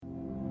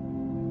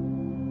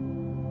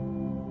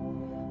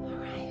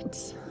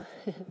right.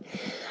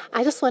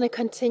 I just want to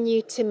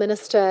continue to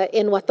minister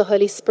in what the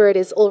Holy Spirit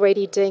is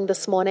already doing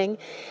this morning.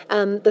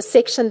 The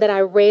section that I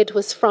read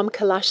was from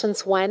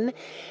Colossians 1.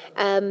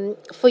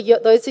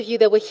 Those of you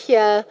that were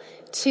here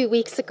 2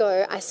 weeks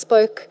ago, I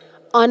spoke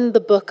on the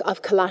book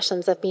of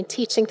Colossians. I've been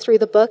teaching through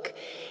the book.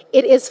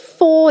 It is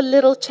 4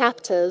 little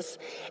chapters,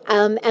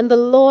 and the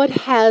Lord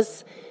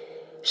has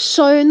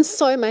shown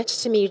so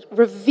much to me,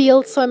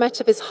 revealed so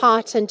much of his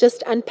heart, and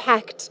just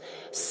unpacked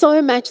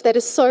so much that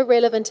is so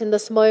relevant in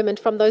this moment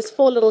from those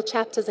 4 little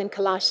chapters in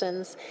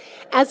Colossians.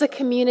 As a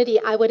community,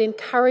 I would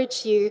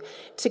encourage you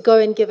to go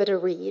and give it a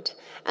read.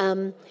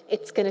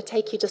 It's going to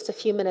take you just a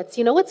few minutes.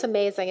 You know what's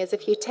amazing is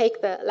if you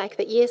take the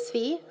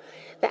ESV,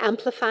 the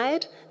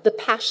Amplified, the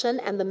Passion,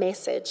 and the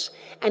Message,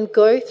 and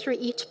go through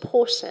each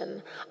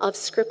portion of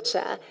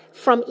Scripture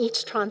from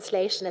each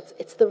translation.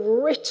 It's the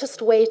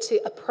richest way to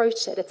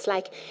approach it. It's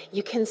like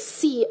you can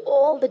see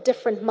all the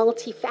different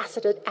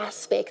multifaceted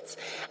aspects.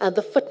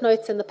 The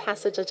footnotes in the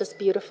passage are just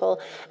beautiful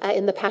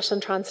in the Passion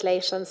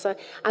Translation. So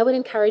I would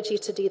encourage you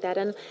to do that.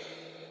 And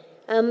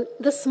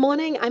this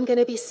morning, I'm going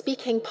to be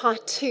speaking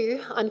part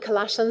 2 on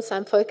Colossians. So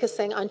I'm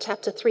focusing on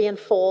chapter 3 and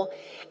 4,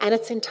 and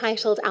it's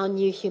entitled Our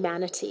New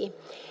Humanity.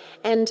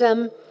 And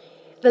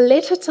the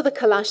letter to the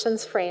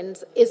Colossians,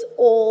 friends, is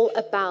all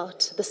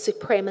about the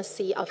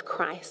supremacy of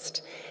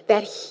Christ,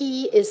 that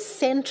he is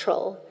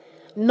central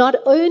not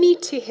only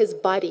to his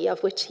body,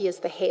 of which he is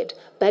the head,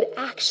 but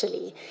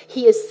actually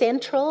he is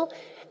central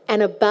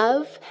and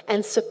above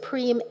and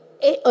supreme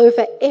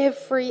over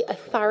every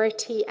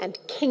authority and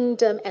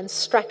kingdom and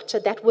structure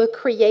that were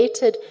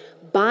created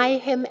by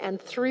him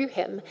and through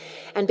him,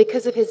 and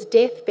because of his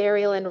death,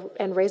 burial,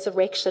 and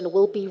resurrection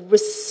will be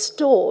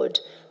restored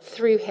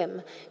through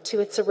him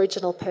to its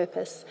original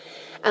purpose.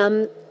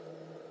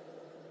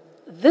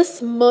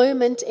 This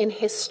moment in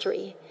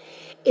history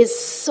is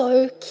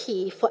so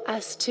key for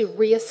us to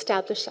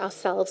reestablish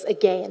ourselves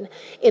again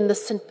in the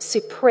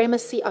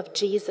supremacy of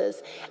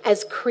Jesus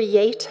as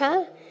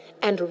creator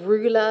and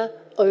ruler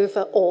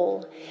over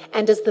all,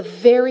 and as the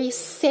very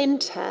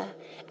center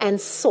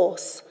and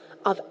source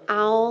of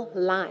our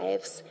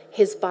lives,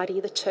 his body,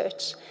 the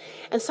church.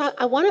 And so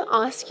I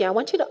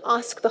want you to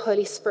ask the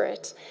Holy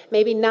Spirit,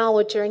 maybe now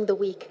or during the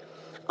week,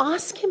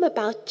 ask him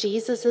about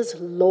Jesus'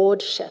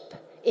 lordship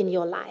in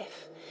your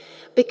life.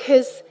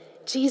 Because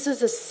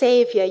Jesus as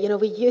Savior,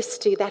 we're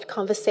used to that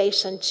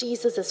conversation,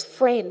 Jesus as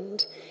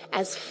friend,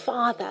 as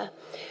Father,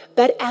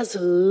 but as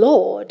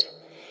Lord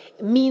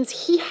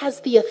means he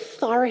has the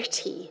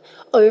authority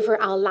over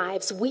our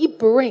lives. We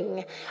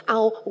bring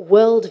our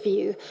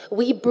worldview,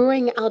 we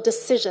bring our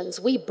decisions,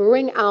 we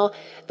bring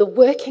the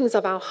workings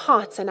of our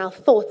hearts and our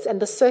thoughts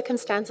and the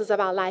circumstances of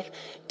our life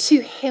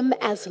to him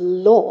as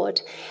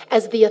Lord,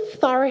 as the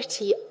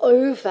authority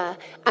over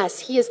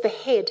us. He is the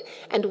head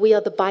and we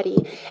are the body.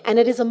 And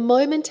it is a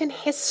moment in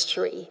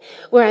history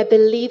where I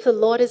believe the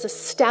Lord is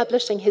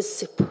establishing his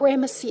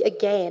supremacy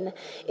again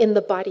in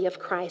the body of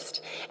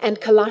Christ.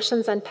 And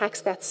Colossians unpacks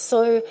that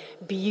so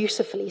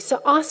beautifully.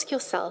 So ask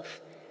yourself,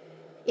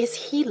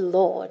 is he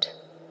Lord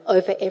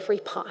over every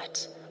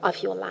part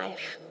of your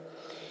life?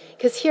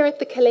 Because here at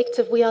the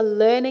Collective, we are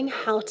learning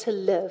how to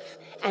live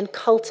and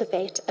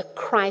cultivate a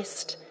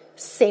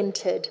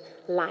Christ-centered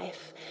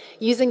life,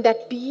 using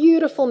that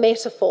beautiful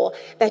metaphor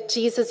that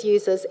Jesus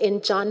uses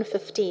in John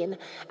 15.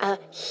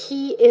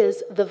 He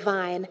is the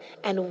vine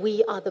and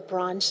we are the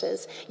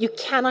branches. You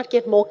cannot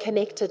get more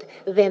connected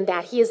than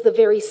that. He is the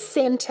very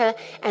center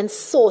and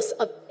source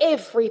of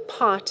every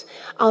part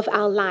of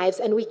our lives,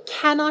 and we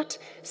cannot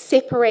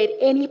separate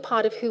any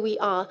part of who we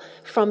are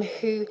from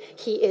who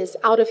he is.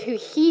 Out of who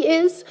he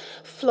is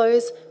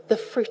flows the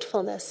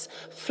fruitfulness,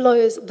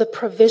 flows the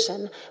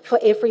provision for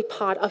every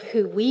part of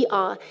who we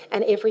are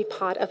and every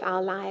part of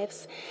our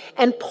lives.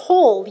 And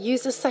Paul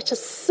uses such a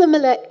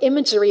similar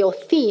imagery or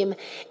theme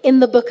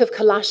in the book of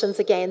Colossians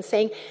again,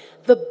 saying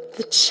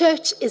the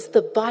church is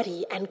the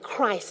body and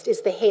Christ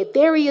is the head.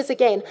 There he is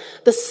again,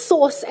 the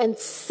source and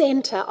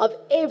center of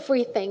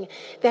everything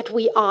that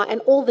we are,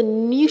 and all the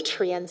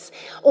nutrients,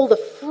 all the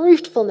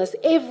fruitfulness,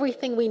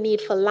 everything we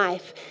need for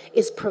life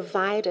is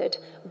provided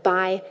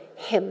by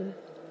him.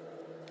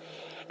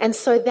 And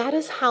so that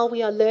is how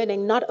we are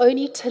learning not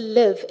only to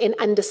live in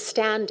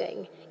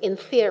understanding, in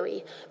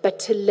theory, but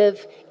to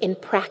live in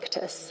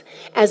practice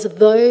as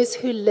those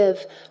who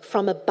live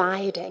from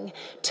abiding,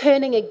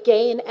 turning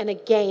again and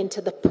again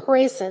to the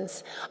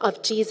presence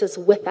of Jesus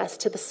with us,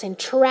 to the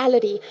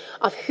centrality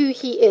of who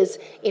he is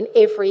in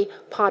every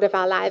part of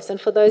our lives. And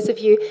for those of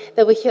you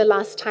that were here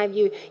last time,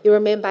 you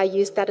remember I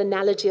used that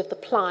analogy of the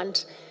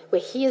plant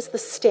where he is the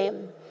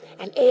stem.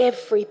 And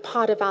every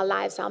part of our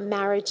lives, our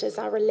marriages,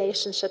 our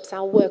relationships,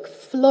 our work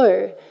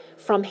flow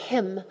from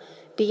him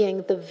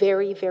being the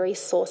very, very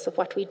source of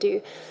what we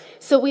do.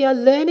 So we are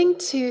learning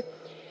to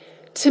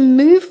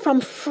move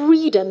from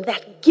freedom,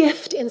 that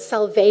gift in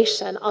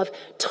salvation of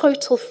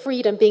total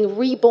freedom, being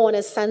reborn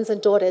as sons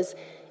and daughters,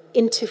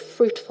 into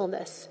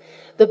fruitfulness,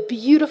 the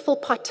beautiful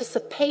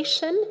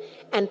participation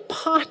and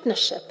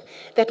partnership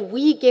that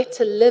we get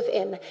to live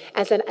in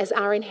as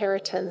our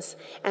inheritance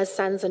as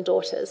sons and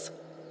daughters.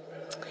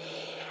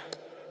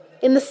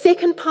 In the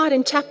second part,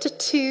 in chapter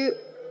 2,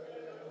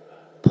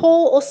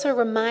 Paul also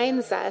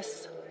reminds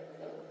us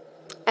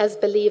as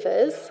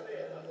believers,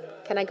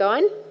 can I go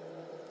on?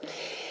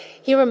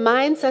 He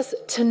reminds us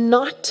to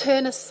not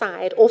turn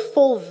aside or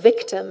fall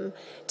victim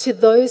to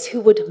those who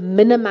would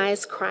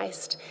minimize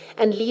Christ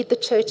and lead the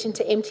church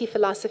into empty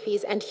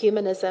philosophies and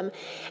humanism.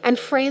 And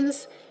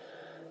friends,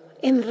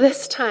 in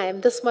this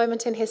time, this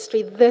moment in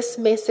history, this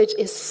message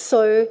is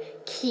so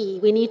key.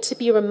 We need to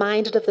be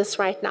reminded of this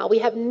right now. We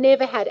have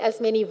never had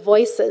as many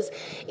voices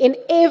in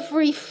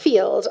every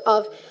field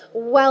of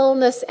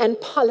wellness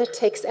and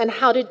politics and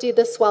how to do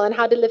this well and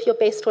how to live your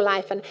best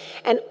life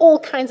and all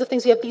kinds of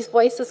things. We have these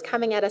voices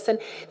coming at us, and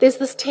there's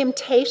this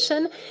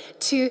temptation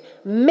to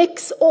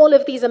mix all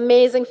of these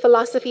amazing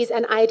philosophies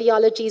and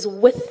ideologies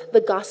with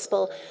the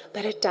gospel,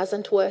 but it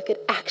doesn't work.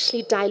 It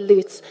actually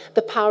dilutes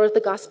the power of the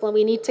gospel, and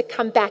we need to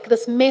come back.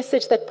 This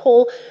message that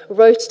Paul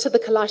wrote to the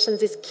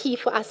Colossians is key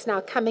for us now,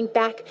 coming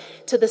back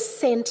to the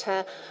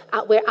center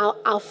where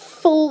our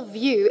full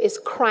view is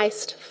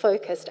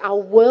Christ-focused. Our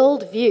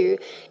world view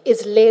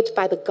is led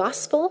by the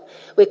gospel,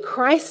 where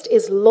Christ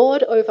is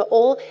Lord over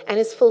all and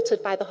is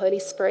filtered by the Holy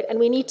Spirit. And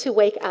we need to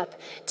wake up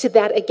to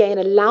that again,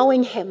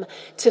 allowing him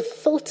to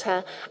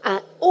filter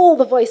all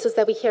the voices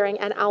that we're hearing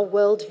and our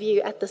world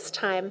view at this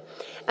time.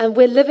 And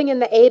we're living in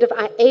the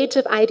age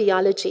of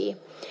ideology.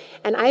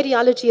 And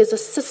ideology is a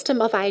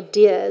system of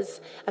ideas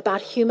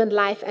about human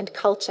life and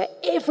culture.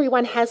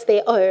 Everyone has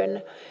their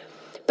own.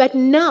 But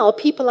now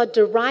people are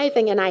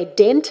deriving an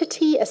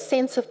identity, a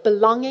sense of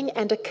belonging,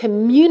 and a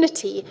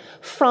community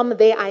from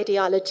their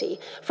ideology,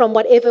 from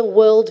whatever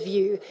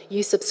worldview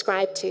you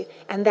subscribe to.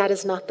 And that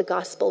is not the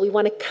gospel. We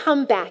want to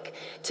come back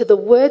to the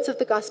words of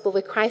the gospel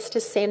where Christ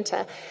is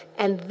center,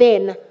 and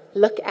then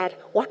look at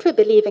what we're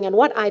believing and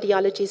what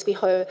ideologies we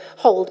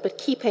hold, but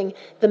keeping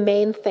the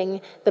main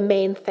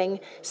thing,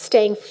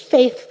 staying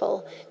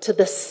faithful to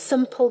the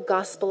simple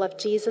gospel of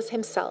Jesus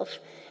himself,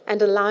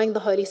 and allowing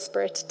the Holy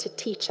Spirit to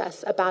teach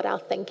us about our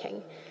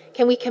thinking.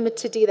 Can we commit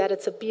to do that?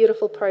 It's a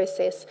beautiful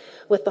process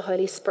with the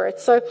Holy Spirit.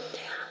 So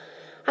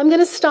I'm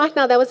going to start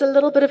now. That was a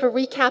little bit of a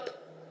recap.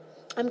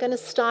 I'm going to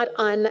start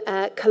on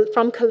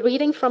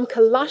reading from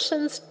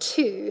Colossians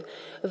 2,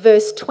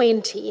 verse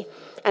 20,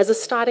 as a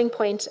starting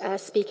point,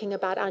 speaking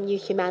about our new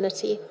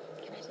humanity.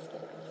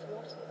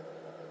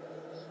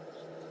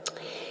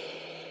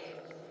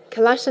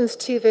 Colossians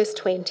 2, verse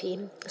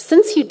 20.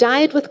 Since you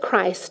died with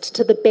Christ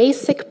to the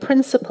basic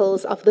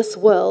principles of this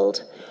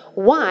world,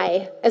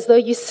 why, as though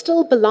you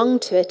still belong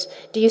to it,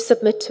 do you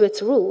submit to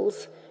its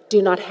rules?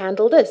 Do not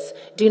handle this.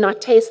 Do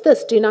not taste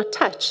this. Do not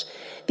touch.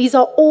 These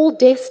are all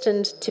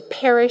destined to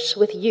perish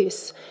with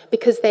use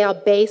because they are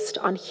based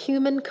on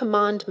human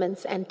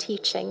commandments and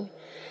teaching.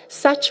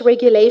 Such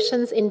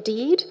regulations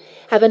indeed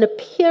have an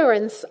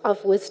appearance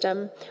of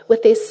wisdom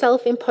with their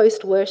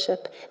self-imposed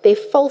worship, their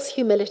false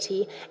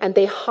humility, and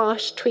their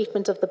harsh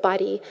treatment of the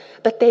body,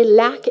 but they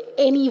lack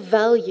any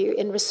value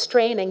in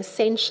restraining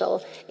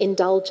sensual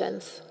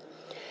indulgence.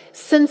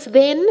 Since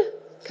then,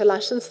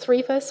 Colossians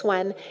 3 verse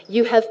 1,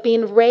 you have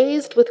been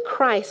raised with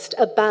Christ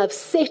above.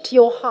 Set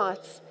your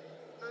hearts,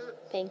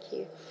 thank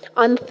you,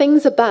 on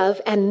things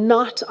above and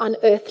not on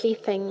earthly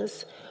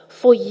things.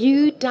 For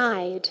you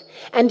died,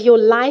 and your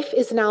life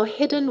is now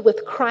hidden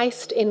with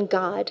Christ in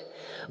God.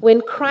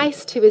 When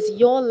Christ, who is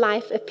your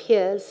life,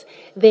 appears,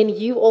 then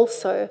you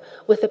also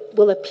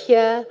will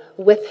appear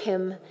with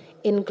him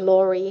in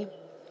glory.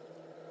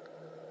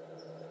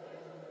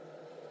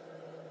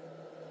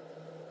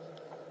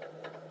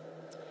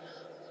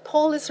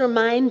 Paul is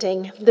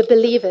reminding the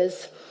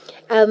believers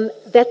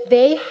that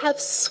they have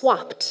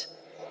swapped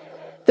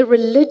the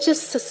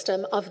religious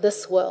system of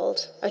this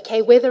world,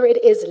 okay, whether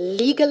it is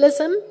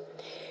legalism,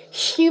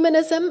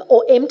 humanism,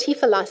 or empty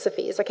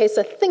philosophies. Okay,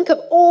 so think of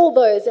all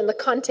those in the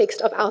context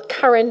of our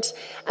current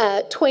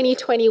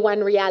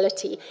 2021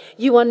 reality.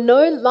 You are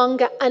no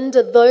longer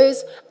under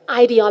those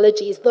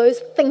ideologies, those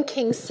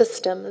thinking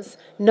systems.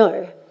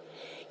 No,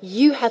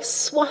 you have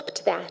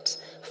swapped that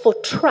for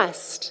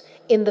trust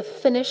in the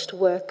finished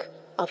work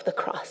of the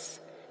cross.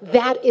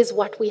 That is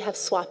what we have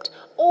swapped.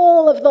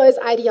 All of those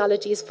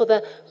ideologies for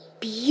the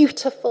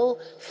beautiful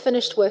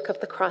finished work of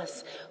the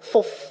cross,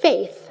 for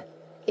faith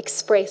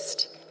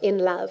expressed in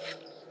love.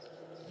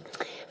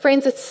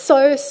 Friends, it's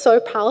so, so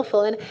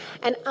powerful.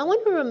 And I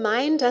want to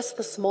remind us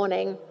this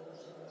morning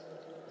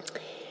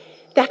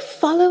that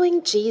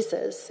following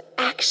Jesus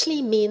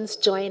actually means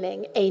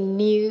joining a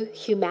new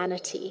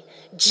humanity,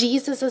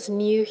 Jesus'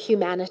 new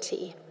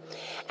humanity.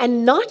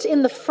 And not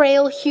in the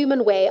frail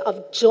human way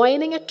of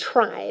joining a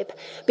tribe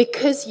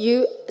because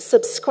you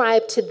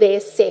subscribe to their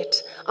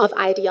set of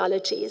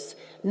ideologies.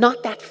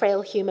 Not that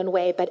frail human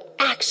way, but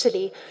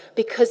actually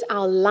because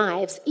our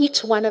lives,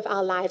 each one of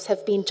our lives,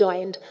 have been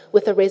joined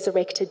with a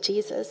resurrected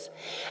Jesus.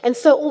 And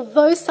so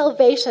although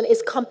salvation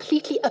is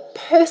completely a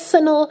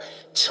personal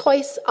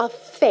choice of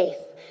faith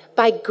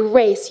By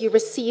grace, you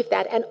receive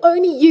that, and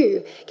only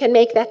you can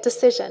make that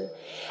decision.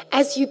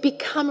 As you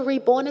become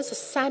reborn as a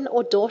son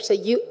or daughter,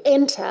 you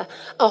enter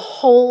a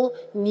whole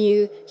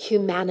new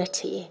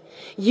humanity.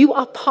 You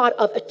are part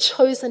of a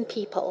chosen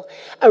people,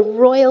 a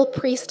royal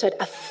priesthood,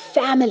 a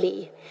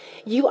family.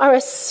 You are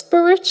a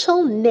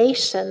spiritual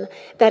nation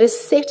that is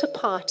set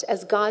apart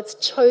as God's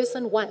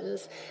chosen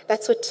ones.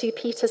 That's what 2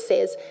 Peter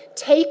says.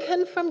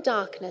 Taken from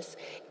darkness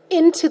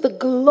into the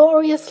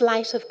glorious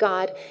light of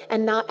God,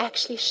 and now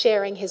actually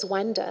sharing his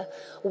wonder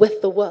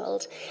with the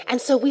world. And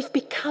so we've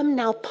become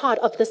now part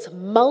of this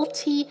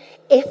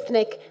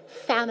multi-ethnic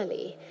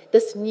family,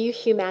 this new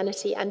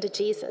humanity under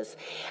Jesus.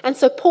 And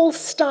so Paul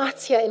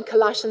starts here in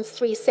Colossians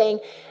 3 saying,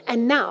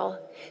 and now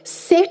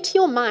set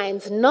your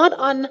minds not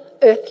on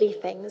earthly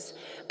things,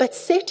 but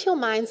set your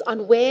minds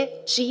on where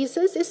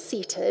Jesus is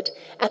seated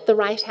at the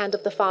right hand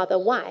of the Father.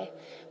 Why?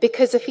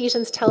 Because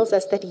Ephesians tells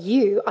us that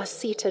you are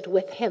seated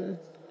with him.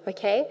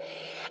 Okay?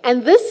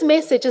 And this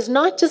message is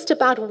not just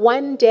about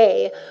one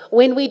day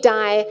when we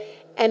die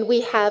and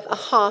we have a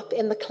harp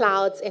in the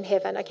clouds in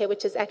heaven, okay,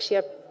 which is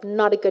actually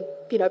not a good,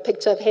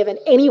 picture of heaven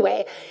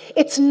anyway.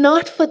 It's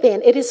not for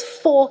then. It is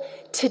for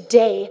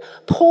today.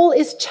 Paul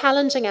is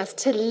challenging us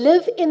to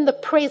live in the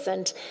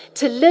present,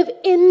 to live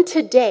in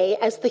today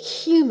as the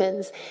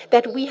humans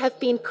that we have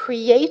been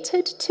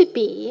created to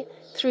be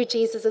through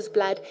Jesus'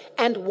 blood,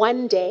 and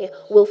one day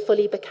will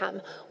fully become.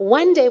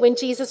 One day when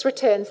Jesus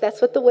returns,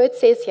 that's what the word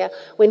says here,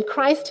 when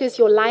Christ, who is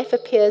your life,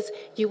 appears,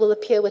 you will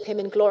appear with him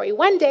in glory.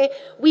 One day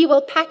we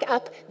will pack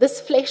up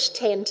this flesh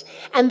tent,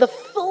 and the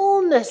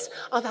fullness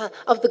of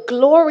the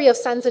glory of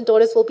sons and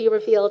daughters will be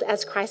revealed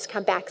as Christ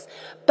comes back.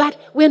 But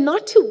we're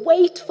not to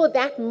wait for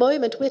that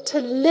moment. We're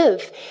to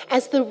live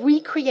as the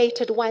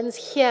recreated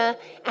ones here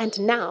and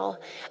now.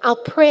 Our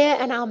prayer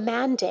and our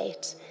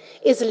mandate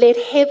is let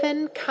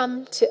heaven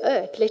come to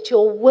earth. Let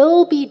your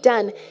will be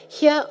done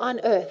here on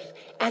earth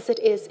as it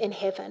is in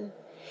heaven.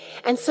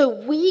 And so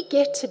we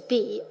get to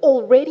be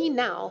already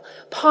now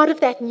part of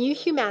that new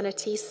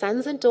humanity,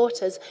 sons and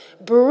daughters,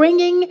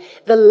 bringing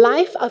the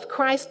life of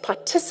Christ,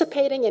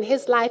 participating in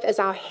his life as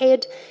our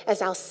head,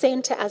 as our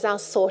center, as our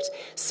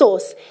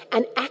source,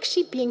 and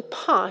actually being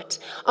part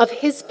of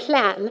his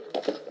plan.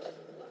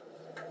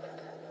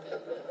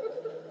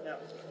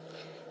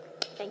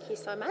 Thank you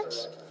so much.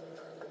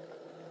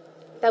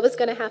 That was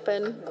going to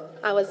happen.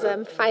 I was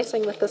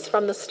fighting with this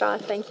from the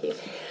start. Thank you.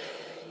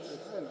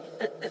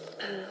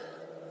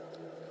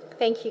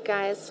 Thank you,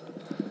 guys.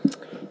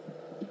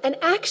 And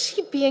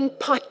actually being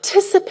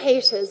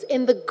participators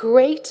in the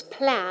great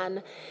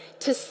plan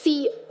to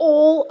see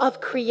all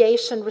of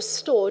creation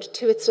restored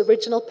to its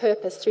original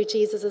purpose through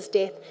Jesus'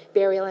 death,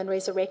 burial, and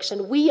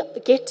resurrection. We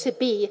get to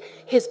be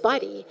his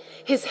body,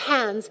 his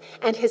hands,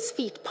 and his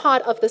feet,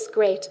 part of this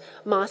great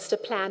master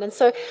plan. And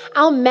so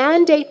our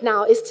mandate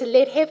now is to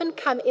let heaven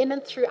come in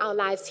and through our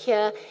lives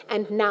here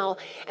and now.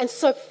 And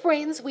so,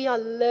 friends, we are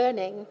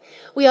learning.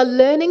 We are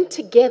learning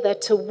together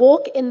to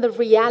walk in the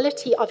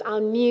reality of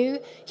our new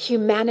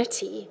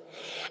humanity.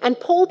 And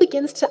Paul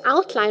begins to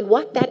outline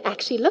what that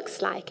actually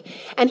looks like.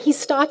 And he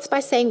starts by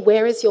saying,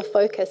 where is your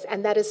focus?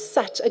 And that is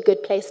such a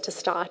good place to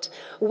start.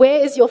 Where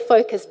is your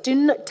focus? Do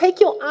not take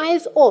your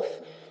eyes off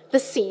the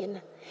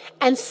scene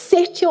and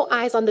set your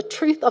eyes on the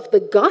truth of the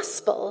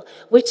gospel,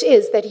 which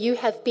is that you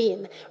have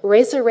been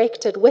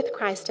resurrected with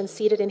Christ and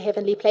seated in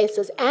heavenly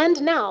places.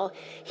 And now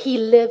he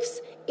lives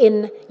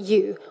in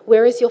you.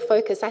 Where is your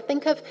focus? I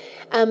think of,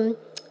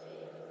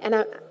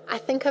 I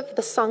think of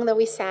the song that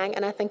we sang,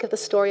 and I think of the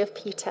story of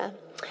Peter.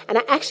 And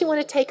I actually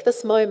want to take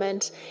this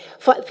moment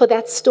for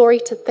that story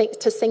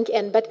to sink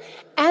in. But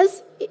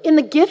as in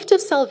the gift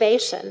of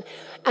salvation,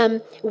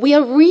 we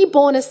are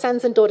reborn as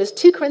sons and daughters.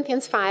 2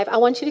 Corinthians 5, I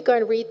want you to go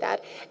and read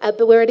that,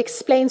 but where it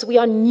explains we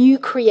are new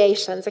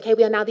creations. Okay,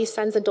 we are now these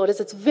sons and daughters.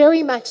 It's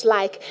very much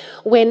like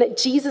when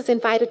Jesus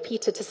invited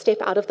Peter to step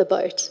out of the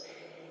boat.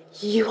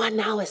 You are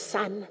now a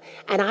son,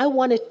 and I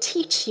want to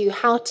teach you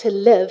how to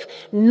live,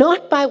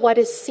 not by what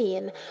is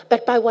seen,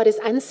 but by what is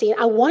unseen.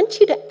 I want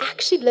you to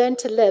actually learn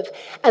to live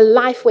a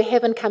life where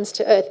heaven comes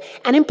to earth,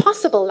 an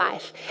impossible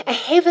life, a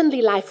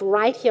heavenly life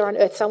right here on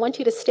earth. So I want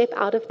you to step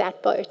out of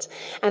that boat,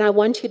 and I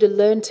want you to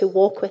learn to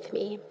walk with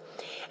me.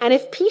 And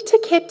if Peter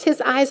kept his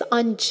eyes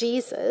on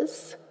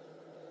Jesus,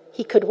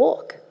 he could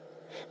walk.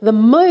 The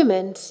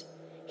moment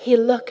he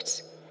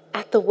looked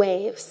at the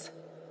waves,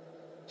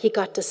 he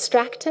got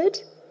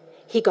distracted.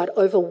 He got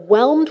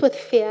overwhelmed with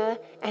fear,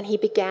 and he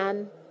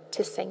began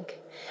to sink.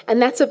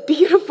 And that's a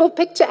beautiful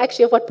picture,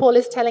 actually, of what Paul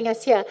is telling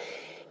us here.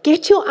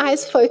 Get your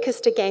eyes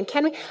focused again.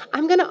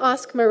 I'm going to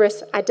ask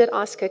Marissa, I did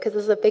ask her because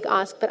this is a big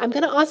ask, but I'm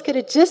going to ask her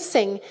to just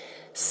sing,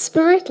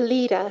 Spirit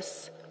lead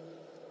us,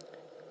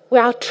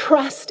 where our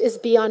trust is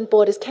beyond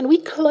borders. Can we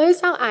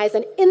close our eyes,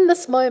 and in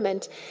this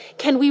moment,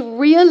 can we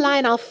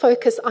realign our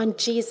focus on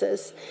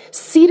Jesus,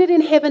 seated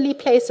in heavenly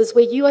places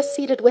where you are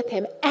seated with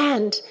him,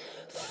 and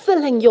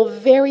filling your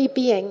very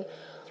being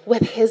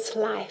with his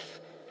life.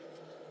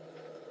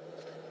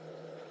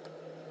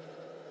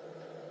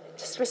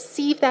 Just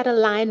receive that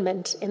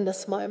alignment in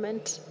this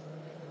moment.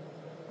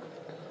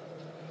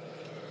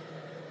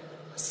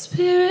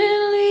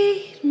 Spirit,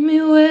 lead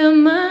me where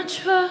my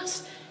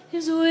trust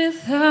is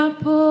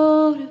without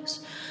borders.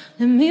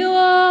 Let me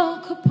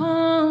walk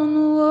upon the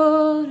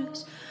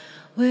waters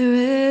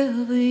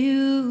wherever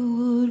you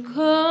would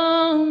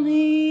call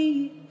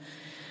me.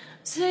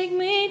 Take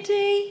me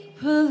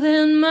deeper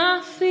than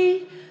my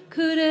feet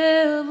could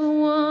ever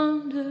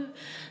wander,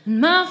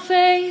 and my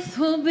faith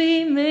will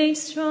be made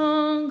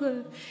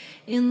stronger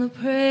in the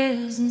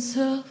presence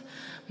of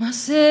my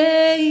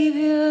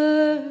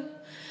Savior.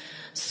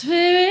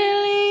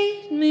 Spirit,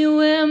 lead me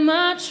where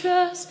my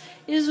trust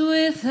is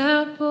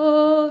without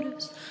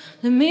borders.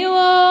 Let me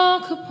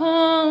walk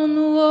upon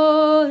the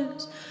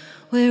waters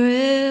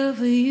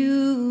wherever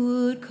you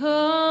would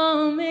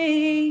call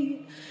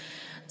me.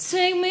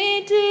 Take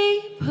me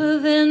deeper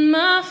than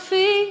my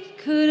feet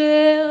could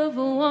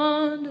ever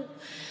wander,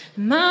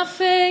 and my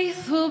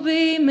faith will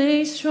be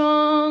made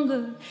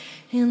stronger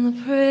in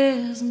the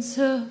presence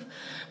of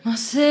my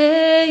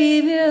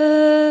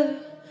Savior.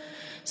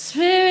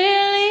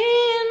 Spirit,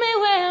 lead me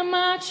where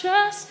my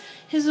trust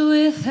is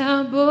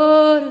without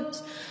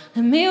borders.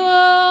 Let me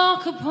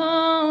walk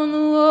upon the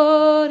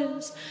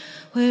waters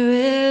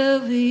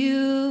wherever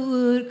you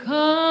would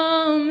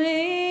call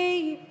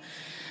me.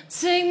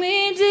 Take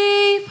me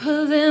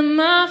deeper than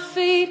my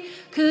feet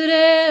could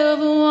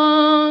ever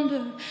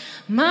wander.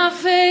 My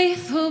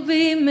faith will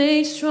be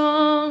made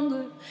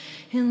stronger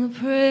in the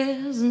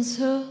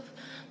presence of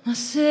my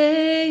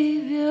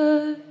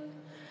Savior.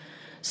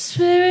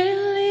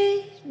 Spirit,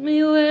 lead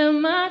me where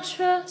my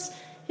trust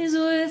is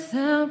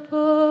without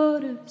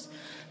borders.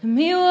 Let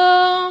me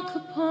walk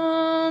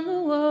upon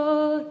the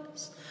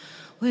waters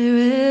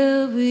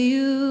wherever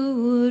you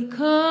would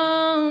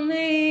call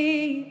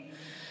me.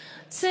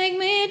 Take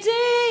me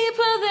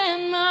deeper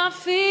than my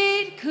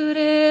feet could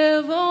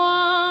ever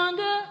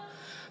wander.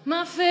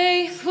 My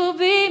faith will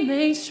be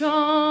made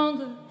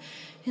stronger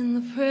in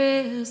the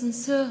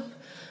presence of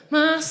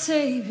my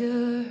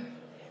Savior.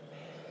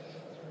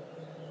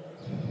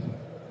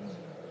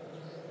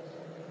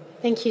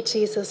 Thank you,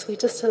 Jesus. We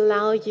just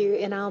allow you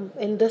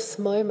in this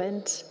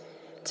moment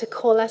to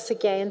call us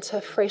again to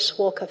a fresh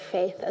walk of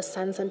faith as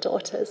sons and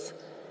daughters,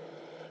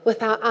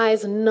 with our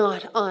eyes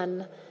not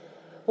on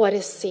what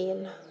is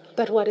seen,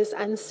 but what is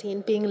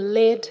unseen, being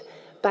led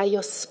by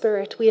your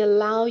Spirit. We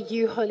allow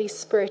you, Holy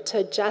Spirit, to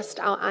adjust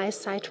our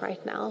eyesight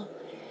right now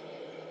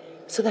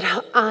so that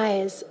our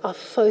eyes are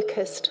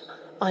focused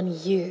on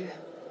you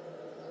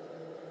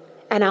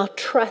and our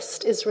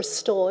trust is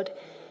restored,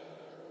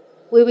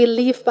 where we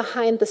leave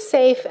behind the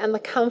safe and the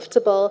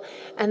comfortable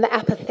and the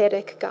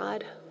apathetic,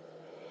 God.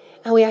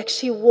 And we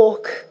actually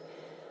walk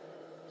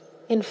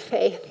in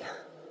faith,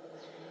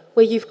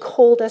 where you've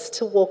called us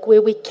to walk,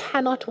 where we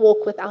cannot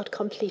walk without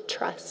complete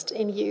trust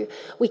in you.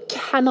 We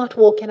cannot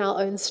walk in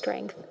our own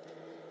strength,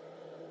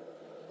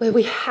 where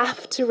we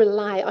have to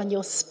rely on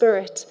your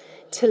Spirit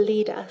to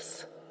lead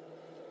us.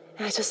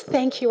 And I just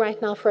thank you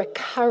right now for a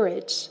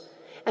courage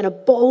and a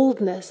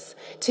boldness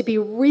to be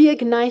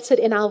reignited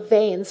in our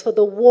veins for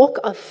the walk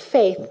of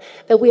faith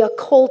that we are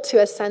called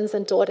to as sons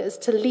and daughters,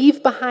 to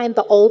leave behind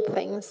the old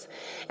things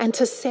and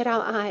to set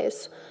our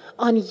eyes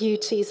on you,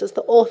 Jesus,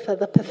 the author,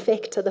 the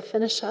perfecter, the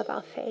finisher of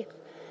our faith,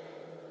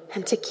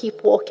 and to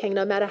keep walking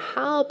no matter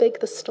how big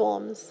the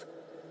storms,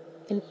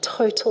 in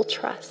total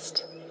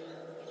trust.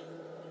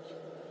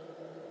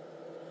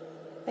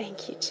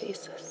 Thank you,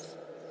 Jesus.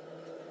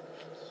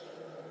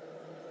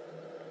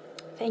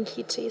 Thank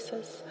you,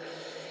 Jesus.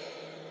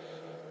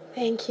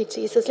 Thank you,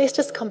 Jesus. Let's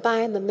just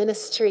combine the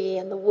ministry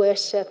and the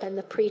worship and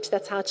the preach.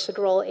 That's how it should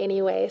roll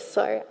anyway.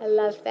 So I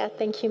love that.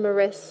 Thank you,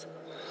 Maris.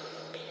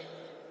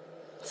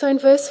 So in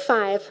verse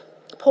 5,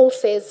 Paul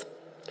says,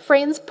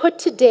 friends, put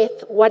to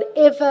death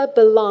whatever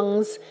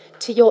belongs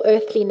to your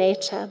earthly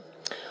nature.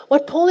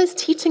 What Paul is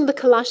teaching the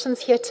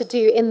Colossians here to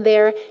do in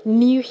their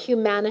new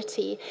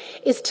humanity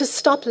is to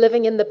stop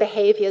living in the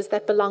behaviors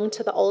that belong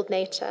to the old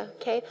nature,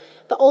 okay?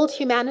 The old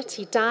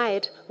humanity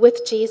died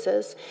with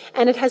Jesus,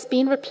 and it has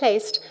been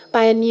replaced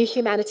by a new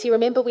humanity.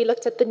 Remember, we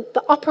looked at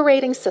the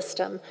operating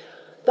system,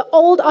 the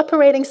old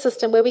operating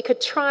system where we could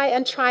try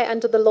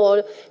under the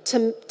law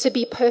to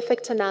be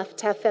perfect enough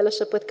to have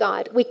fellowship with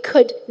God. We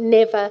could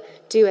never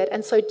do it.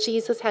 And so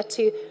Jesus had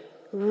to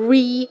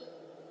rebirth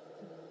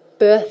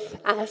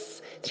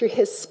us through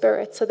his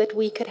Spirit so that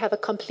we could have a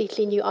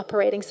completely new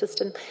operating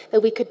system,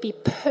 that we could be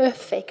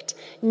perfect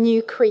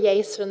new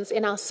creations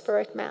in our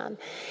spirit man,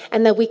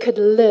 and that we could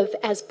live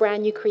as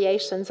brand new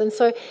creations. And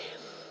so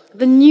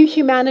the new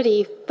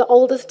humanity, the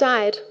old has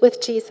died with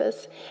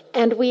Jesus,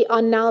 and we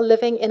are now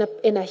living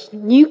in a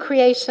new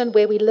creation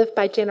where we live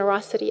by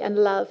generosity and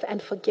love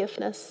and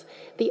forgiveness.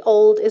 The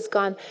old is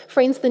gone.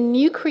 Friends, the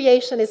new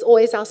creation is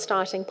always our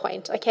starting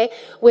point, okay?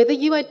 Whether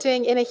you are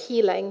doing inner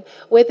healing,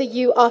 whether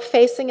you are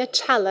facing a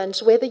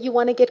challenge, whether you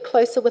want to get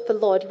closer with the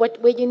Lord,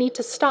 where you need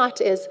to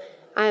start is,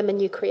 I am a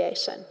new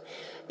creation.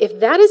 If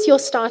that is your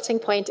starting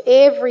point,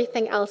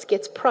 everything else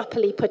gets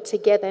properly put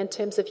together in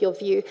terms of your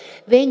view.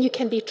 Then you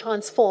can be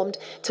transformed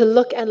to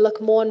look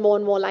more and more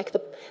and more like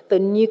the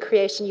new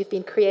creation you've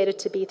been created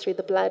to be through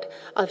the blood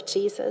of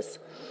Jesus.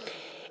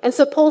 And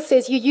so Paul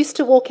says, you used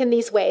to walk in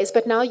these ways,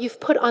 but now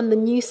you've put on the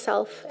new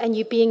self, and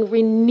you're being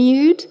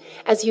renewed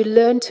as you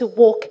learn to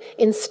walk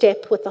in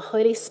step with the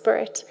Holy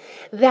Spirit.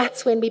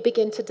 That's when we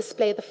begin to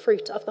display the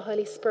fruit of the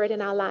Holy Spirit in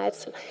our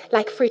lives,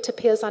 like fruit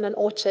appears on an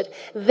orchard.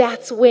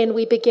 That's when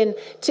we begin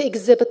to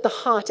exhibit the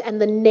heart and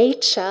the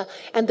nature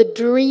and the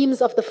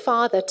dreams of the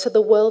Father to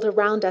the world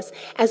around us.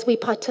 As we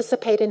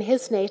participate in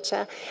his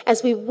nature,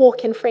 as we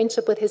walk in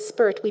friendship with his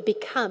Spirit, we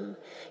become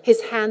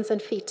his hands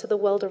and feet to the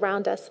world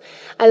around us.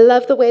 I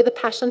love the way the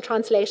Passion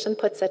Translation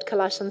puts it,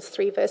 Colossians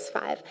 3, verse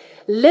 5.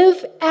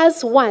 Live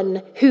as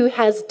one who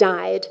has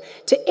died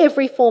to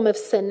every form of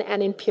sin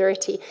and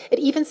impurity. It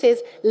even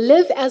says,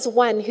 live as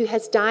one who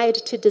has died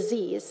to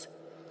disease.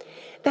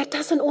 That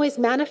doesn't always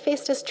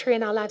manifest as true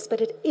in our lives,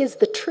 but it is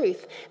the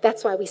truth.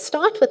 That's why we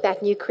start with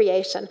that new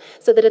creation,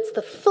 so that it's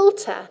the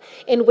filter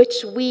in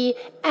which we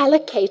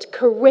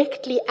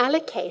correctly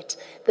allocate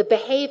the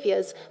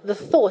behaviors, the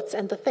thoughts,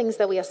 and the things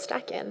that we are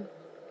stuck in.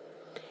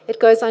 It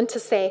goes on to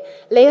say,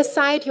 lay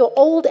aside your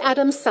old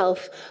Adam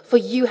self, for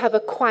you have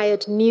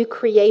acquired new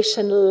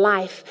creation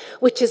life,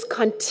 which is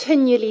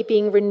continually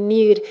being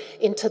renewed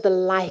into the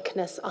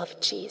likeness of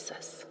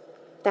Jesus.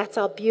 That's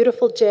our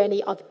beautiful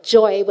journey of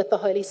joy with the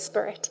Holy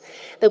Spirit,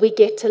 that we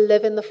get to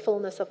live in the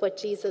fullness of what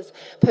Jesus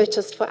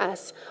purchased for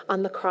us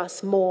on the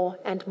cross more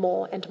and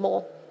more and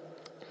more.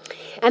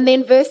 And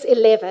then verse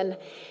 11,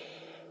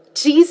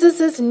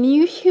 Jesus'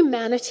 new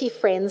humanity,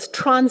 friends,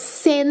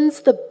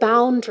 transcends the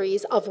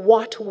boundaries of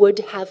what would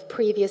have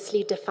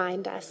previously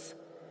defined us.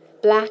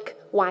 Black,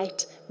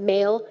 white,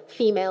 male,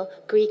 female,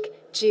 Greek,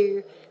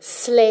 Jew,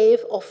 slave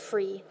or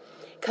free.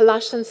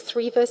 Colossians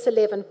 3 verse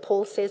 11,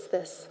 Paul says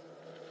this.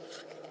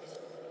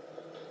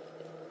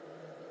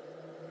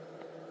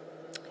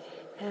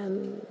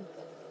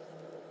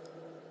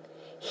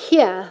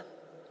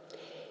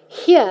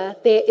 Here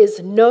there is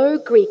no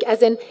Greek,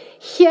 as in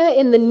here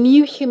in the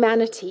new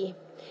humanity,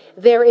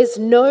 there is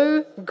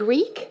no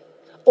Greek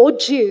or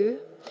Jew,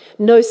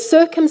 no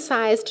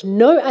circumcised,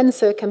 no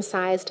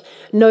uncircumcised,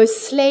 no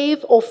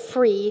slave or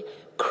free.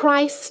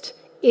 Christ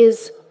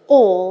is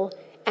all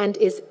and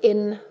is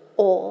in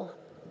all.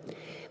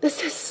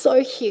 This is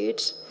so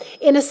huge.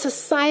 In a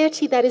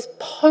society that is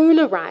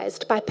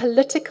polarized by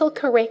political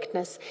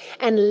correctness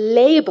and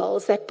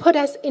labels that put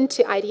us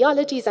into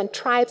ideologies and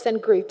tribes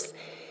and groups,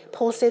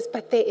 Paul says,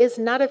 but there is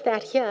none of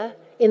that here.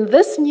 In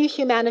this new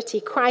humanity,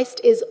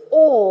 Christ is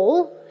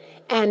all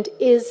and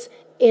is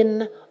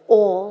in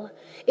all.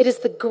 It is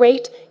the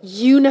great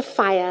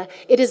unifier.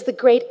 It is the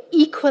great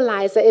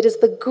equalizer. It is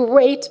the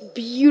great,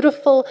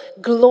 beautiful,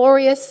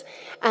 glorious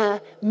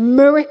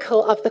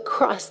miracle of the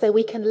cross that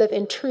we can live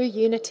in true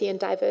unity and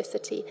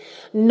diversity.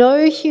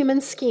 No human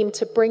scheme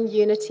to bring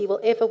unity will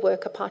ever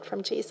work apart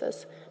from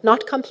Jesus.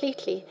 Not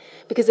completely,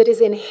 because it is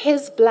in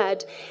his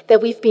blood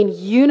that we've been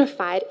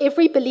unified.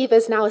 Every believer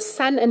is now a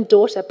son and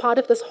daughter, part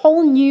of this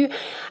whole new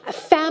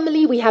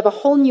family. We have a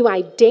whole new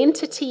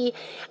identity.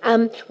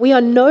 We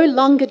are no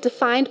longer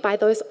defined by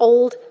those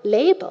old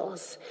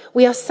labels.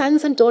 We are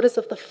sons and daughters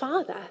of the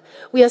Father.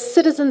 We are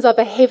citizens of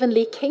a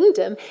heavenly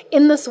kingdom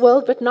in this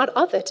world, but not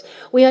of it.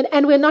 We're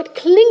not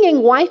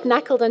clinging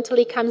white-knuckled until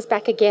he comes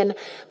back again,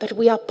 but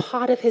we are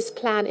part of his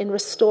plan in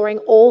restoring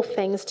all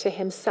things to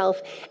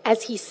himself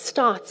as he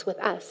starts with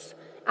us.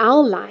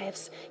 Our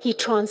lives, he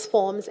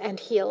transforms and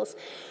heals.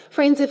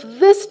 Friends, if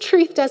this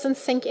truth doesn't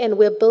sink in,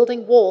 we're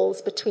building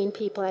walls between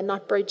people and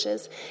not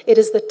bridges. It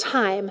is the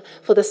time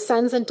for the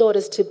sons and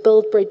daughters to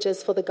build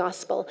bridges for the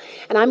gospel.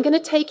 And I'm going to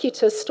take you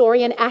to a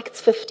story in Acts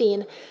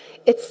 15.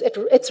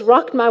 It's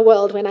rocked my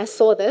world when I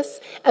saw this,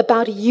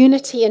 about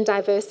unity and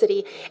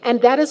diversity.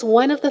 And that is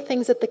one of the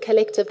things at the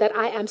collective that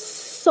I am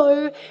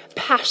so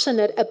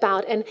passionate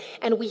about.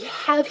 And we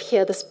have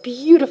here this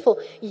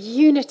beautiful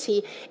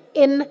unity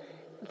in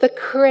the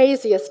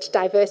craziest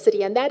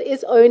diversity, and that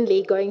is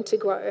only going to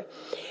grow.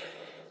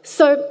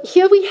 So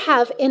here we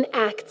have in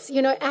Acts,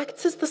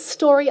 Acts is the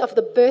story of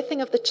the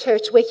birthing of the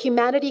church where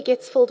humanity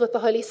gets filled with the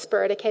Holy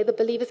Spirit, okay? The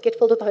believers get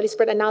filled with the Holy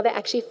Spirit, and now they're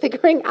actually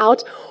figuring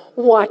out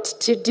what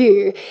to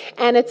do.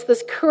 And it's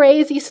this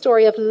crazy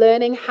story of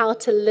learning how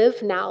to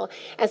live now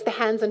as the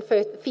hands and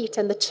feet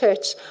and the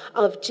church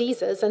of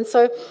Jesus. And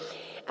so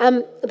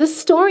the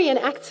story in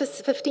Acts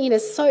 15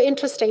 is so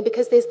interesting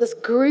because there's this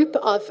group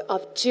of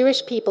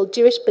Jewish people,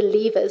 Jewish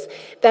believers,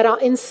 that are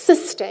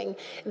insisting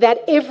that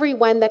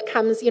everyone that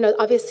comes,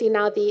 obviously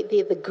now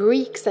the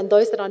Greeks and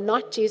those that are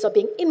not Jews are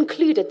being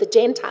included, the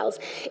Gentiles,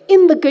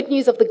 in the good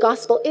news of the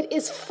gospel. It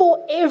is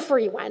for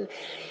everyone.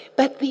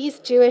 But these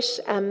Jewish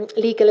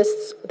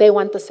legalists, they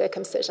want the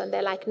circumcision.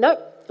 They're like, nope.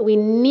 We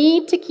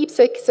need to keep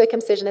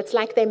circumcision. It's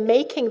like they're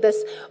making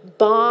this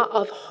bar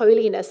of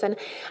holiness. And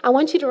I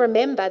want you to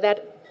remember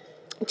that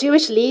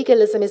Jewish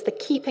legalism is the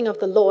keeping of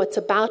the law. It's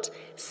about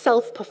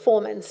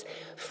self-performance.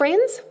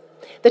 Friends,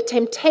 the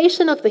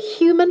temptation of the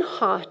human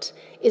heart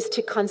is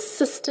to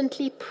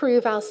consistently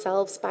prove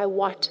ourselves by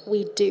what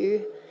we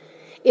do.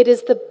 It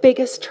is the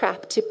biggest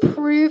trap to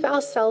prove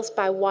ourselves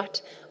by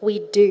what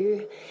we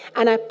do.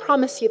 And I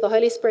promise you, the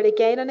Holy Spirit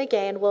again and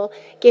again will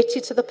get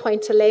you to the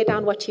point to lay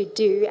down what you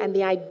do and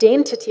the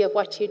identity of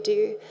what you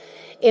do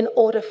in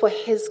order for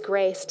His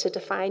grace to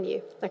define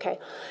you. Okay,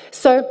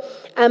 so,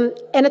 and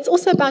it's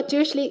also about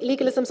Jewish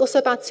legalism, it's also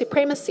about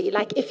supremacy.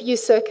 Like, if you're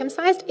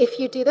circumcised, if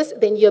you do this,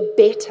 then you're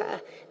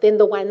better than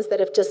the ones that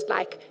have just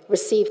like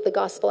received the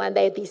gospel. And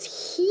they're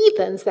these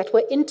heathens that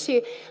were into,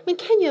 I mean,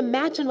 can you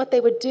imagine what they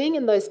were doing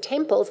in those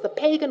temples, the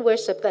pagan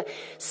worship, the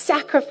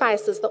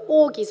sacrifices, the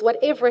orgies,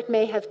 whatever it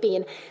may have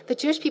been. The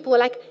Jewish people were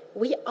like,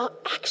 we are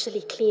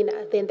actually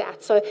cleaner than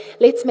that. So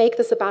let's make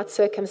this about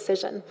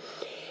circumcision.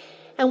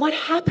 And what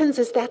happens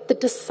is that the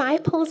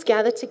disciples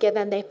gather together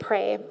and they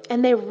pray,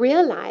 and they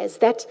realize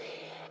that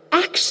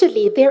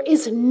actually there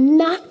is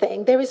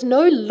nothing, there is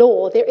no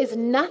law, there is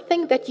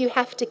nothing that you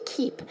have to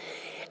keep,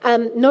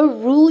 no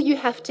rule you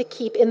have to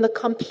keep in the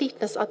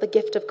completeness of the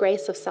gift of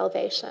grace of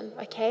salvation,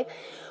 okay?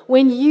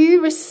 When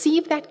you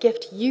receive that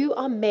gift, you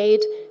are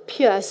made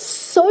pure,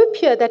 so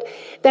pure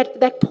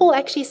that Paul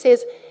actually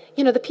says,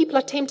 you know, the people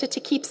are tempted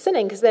to keep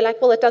sinning because they're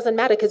like, well, it doesn't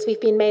matter because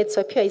we've been made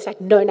so pure. He's like,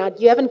 no,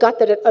 you haven't got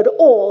that at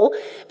all,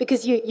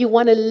 because you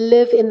want to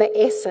live in the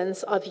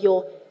essence of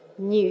your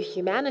new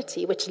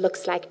humanity, which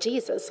looks like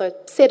Jesus. So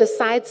set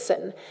aside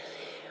sin.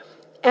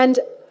 And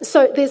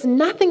so there's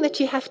nothing that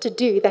you have to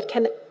do that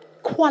can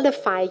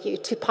qualify you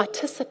to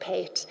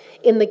participate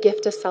in the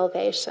gift of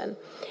salvation.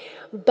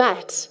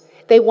 But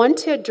they want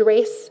to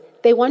address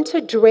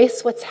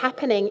what's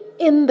happening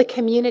in the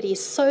community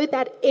so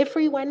that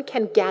everyone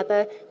can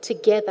gather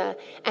together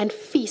and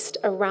feast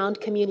around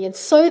communion,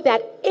 so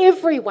that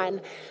everyone,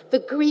 the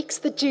Greeks,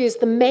 the Jews,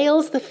 the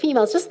males, the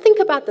females, just think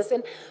about this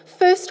in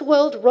first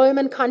world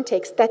Roman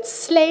context, that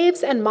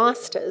slaves and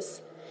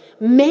masters,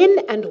 men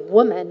and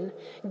women,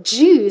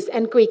 Jews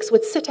and Greeks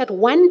would sit at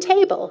one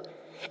table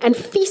and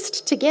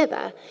feast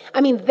together.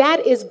 I mean,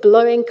 that is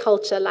blowing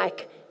culture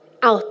like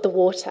out the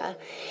water.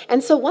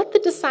 And so what the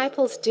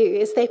disciples do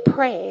is they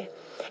pray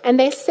and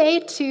they say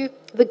to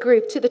the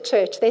group, to the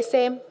church, they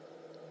say,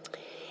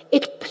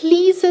 it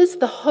pleases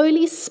the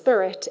Holy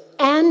Spirit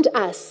and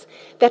us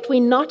that we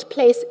not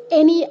place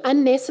any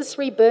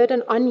unnecessary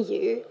burden on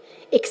you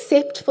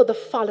except for the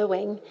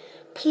following.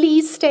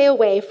 Please stay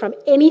away from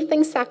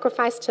anything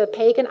sacrificed to a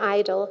pagan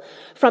idol,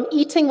 from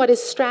eating what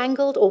is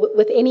strangled or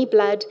with any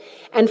blood,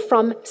 and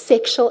from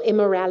sexual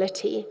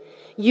immorality.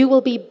 You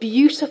will be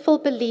beautiful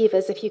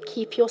believers if you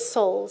keep your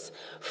souls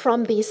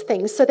from these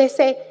things. So they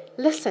say,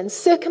 listen,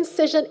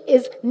 circumcision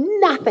is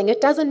nothing.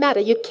 It doesn't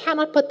matter. You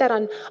cannot put that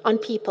on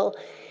people.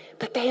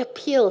 But they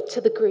appeal to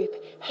the group.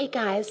 Hey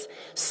guys,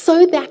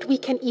 so that we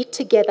can eat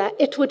together,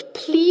 it would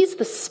please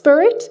the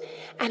Spirit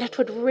and it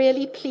would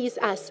really please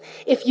us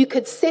if you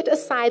could set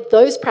aside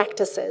those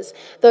practices,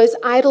 those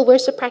idol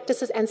worship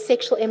practices and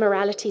sexual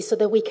immorality, so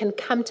that we can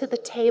come to the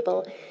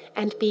table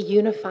and be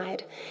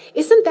unified.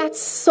 Isn't that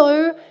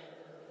so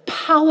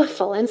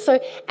powerful? And so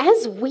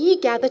as we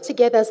gather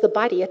together as the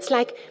body, it's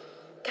like,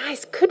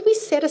 guys, could we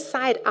set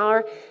aside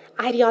our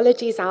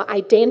ideologies, our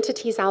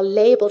identities, our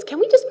labels? Can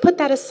we just put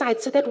that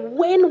aside so that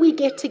when we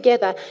get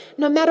together,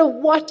 no matter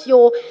what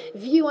your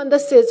view on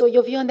this is or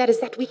your view on that is,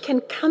 that we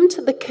can come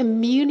to the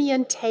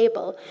communion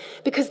table,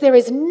 because there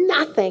is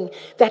nothing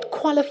that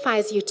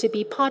qualifies you to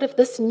be part of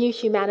this new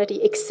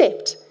humanity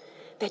except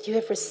that you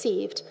have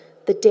received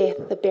the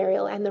death, the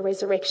burial, and the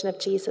resurrection of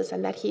Jesus,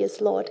 and that He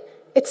is Lord.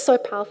 It's so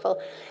powerful.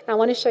 And I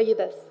want to show you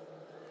this.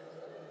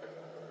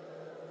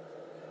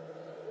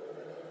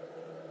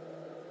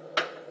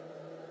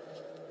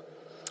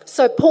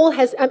 So Paul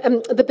has,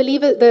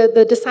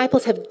 the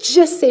disciples have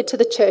just said to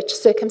the church,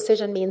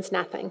 circumcision means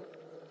nothing.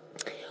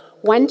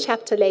 One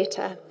chapter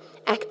later,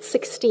 Acts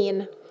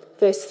 16,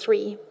 verse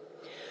 3.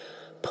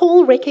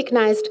 Paul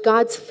recognized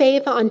God's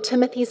favor on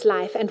Timothy's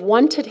life and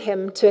wanted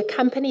him to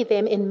accompany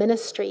them in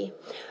ministry.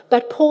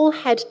 But Paul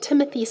had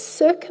Timothy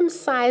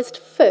circumcised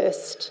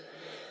first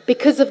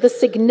because of the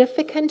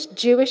significant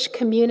Jewish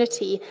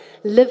community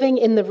living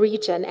in the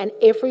region, and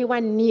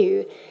everyone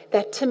knew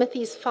that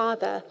Timothy's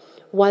father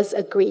was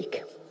a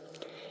Greek.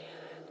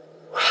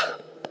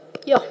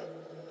 Yeah.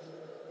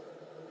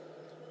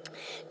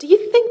 Do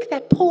you think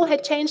that Paul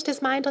had changed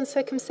his mind on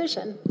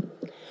circumcision?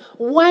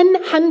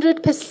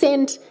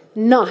 100%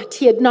 not.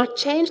 He had not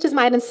changed his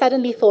mind and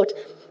suddenly thought,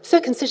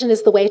 circumcision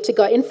is the way to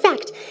go. In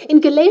fact, in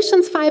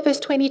Galatians 5 verse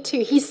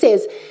 22, he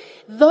says,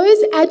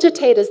 those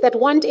agitators that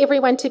want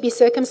everyone to be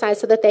circumcised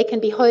so that they can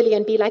be holy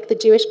and be like the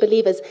Jewish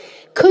believers,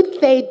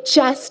 could they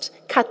just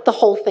cut the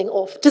whole thing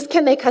off? Just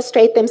can they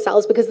castrate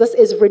themselves, because this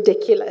is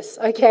ridiculous,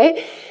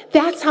 okay?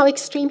 That's how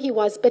extreme he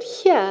was. But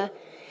here,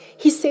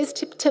 he says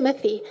to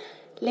Timothy,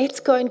 let's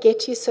go and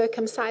get you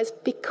circumcised,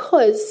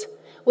 because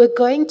we're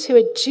going to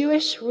a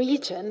Jewish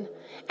region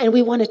and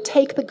we want to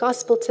take the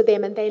gospel to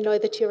them, and they know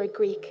that you're a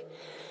Greek.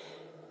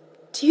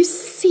 Do you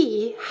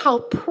see how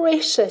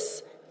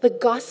precious the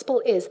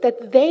gospel is,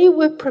 that they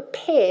were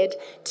prepared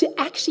to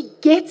actually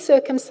get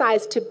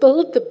circumcised to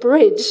build the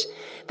bridge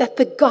that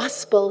the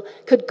gospel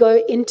could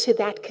go into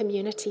that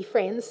community,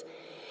 friends?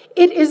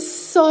 It is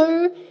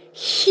so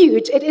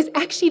huge. It is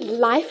actually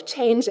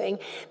life-changing.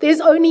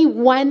 There's only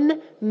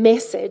one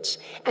message,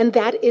 and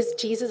that is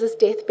Jesus'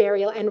 death,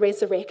 burial, and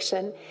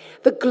resurrection.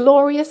 The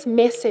glorious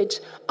message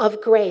of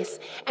grace.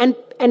 And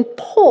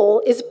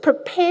Paul is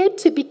prepared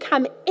to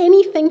become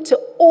anything to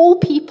all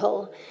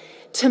people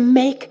to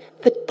make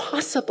it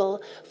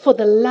possible for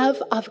the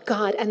love of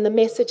God and the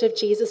message of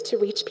Jesus to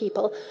reach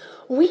people.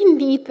 We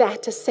need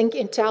that to sink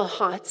into our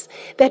hearts,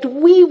 that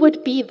we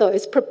would be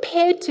those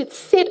prepared to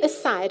set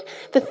aside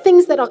the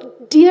things that are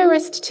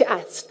dearest to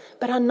us,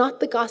 but are not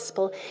the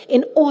gospel,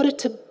 in order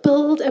to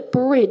build a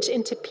bridge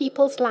into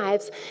people's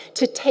lives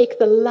to take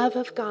the love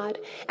of God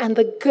and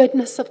the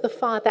goodness of the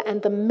Father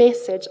and the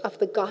message of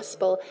the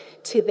gospel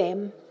to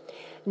them.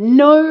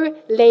 No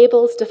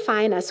labels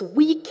define us.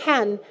 We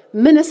can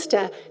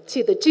minister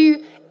to the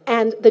Jew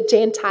and the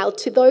Gentile,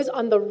 to those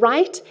on the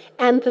right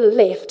and the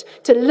left,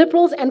 to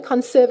liberals and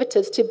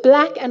conservatives, to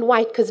black and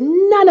white, because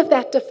none of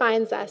that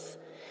defines us.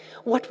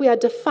 What we are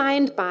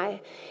defined by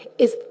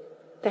is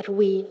that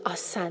we are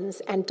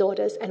sons and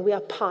daughters, and we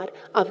are part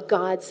of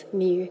God's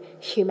new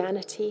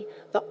humanity.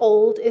 The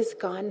old is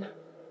gone.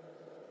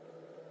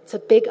 It's a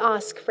big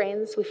ask,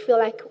 friends. We feel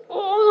like, I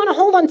want to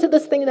hold on to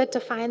this thing that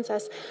defines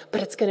us.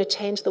 But it's going to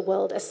change the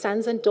world as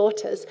sons and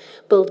daughters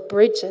build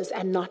bridges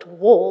and not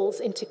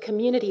walls into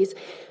communities.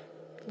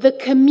 The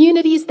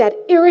communities that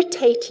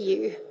irritate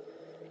you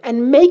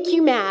and make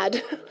you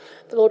mad,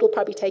 the Lord will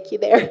probably take you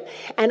there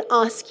and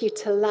ask you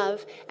to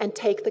love and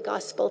take the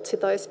gospel to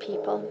those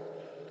people.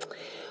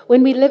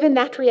 When we live in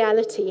that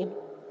reality,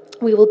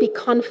 we will be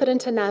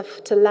confident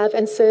enough to love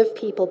and serve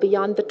people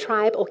beyond the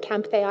tribe or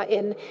camp they are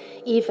in,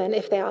 even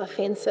if they are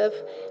offensive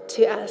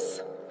to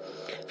us.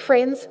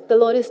 Friends, the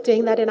Lord is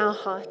doing that in our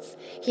hearts.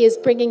 He is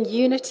bringing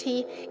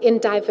unity in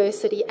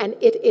diversity, and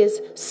it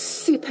is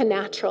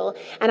supernatural.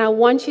 And I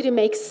want you to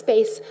make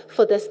space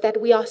for this,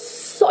 that we are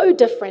so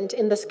different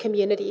in this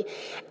community.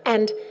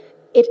 And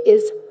it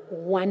is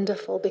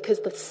wonderful,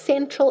 because the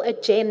central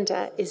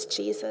agenda is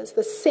Jesus.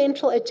 The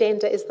central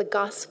agenda is the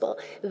gospel.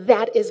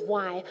 That is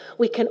why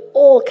we can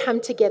all come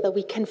together.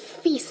 We can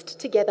feast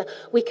together.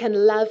 We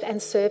can love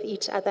and serve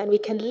each other. And we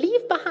can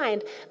leave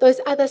behind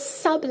those other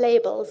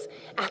sub-labels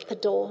at the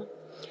door.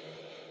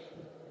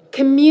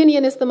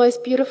 Communion is the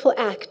most beautiful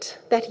act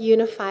that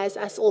unifies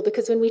us all,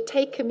 because when we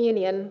take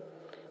communion,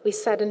 we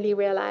suddenly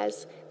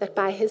realize that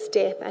by his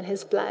death and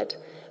his blood,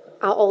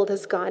 our old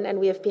is gone, and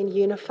we have been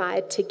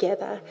unified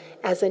together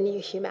as a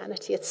new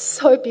humanity. It's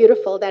so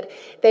beautiful that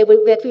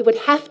we would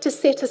have to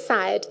set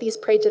aside these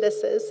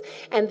prejudices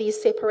and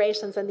these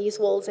separations and these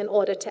walls in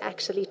order to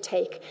actually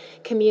take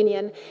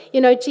communion.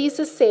 You know,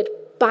 Jesus said,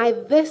 "By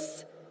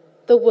this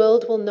the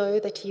world will know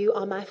that you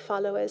are my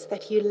followers,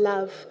 that you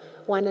love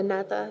one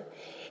another."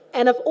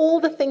 And of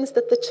all the things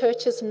that the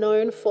church is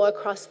known for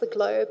across the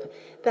globe,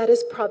 that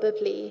is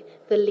probably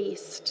the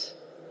least.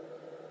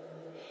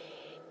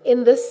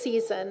 In this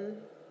season,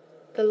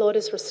 the Lord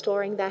is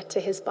restoring that to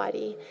his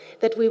body,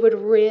 that we would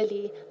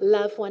really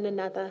love one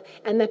another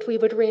and that we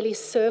would really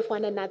serve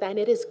one another. And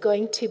it is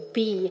going to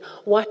be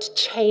what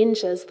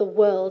changes the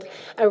world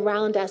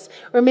around us.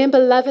 Remember,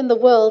 love in the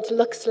world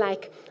looks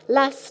like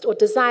lust or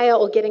desire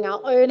or getting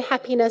our own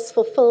happiness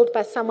fulfilled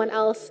by someone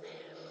else.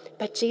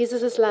 But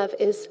Jesus' love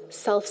is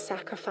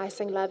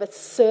self-sacrificing love. It's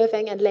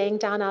serving and laying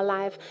down our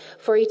life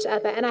for each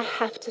other. And I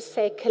have to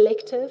say,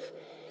 collective,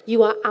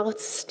 you are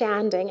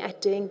outstanding at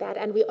doing that,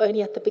 and we're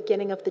only at the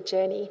beginning of the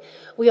journey.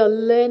 We are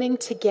learning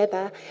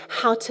together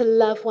how to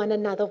love one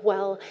another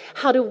well,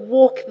 how to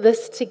walk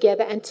this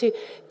together, and to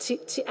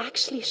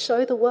actually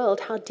show the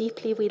world how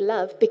deeply we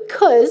love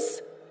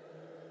because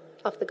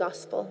of the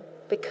gospel,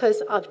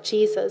 because of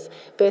Jesus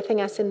birthing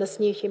us in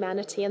this new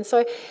humanity. And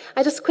so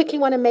I just quickly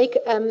want to make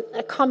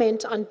a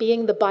comment on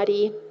being the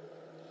body.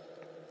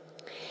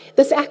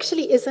 This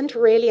actually isn't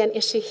really an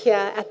issue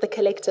here at the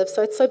collective,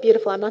 so it's so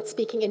beautiful. I'm not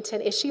speaking into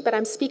an issue, but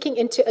I'm speaking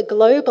into a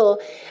global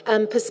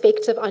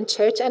perspective on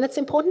church, and it's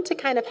important to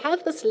kind of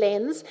have this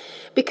lens,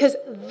 because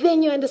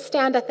then you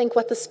understand, I think,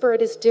 what the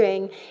Spirit is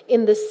doing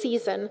in this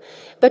season.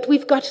 But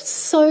we've got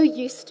so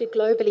used to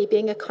globally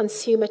being a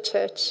consumer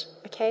church.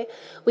 Okay,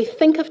 we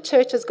think of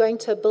church as going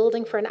to a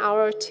building for an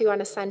hour or two on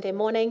a Sunday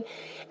morning,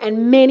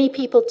 and many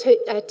people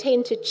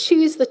tend to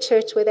choose the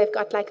church where they've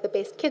got like the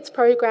best kids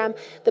program,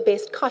 the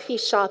best coffee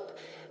shop,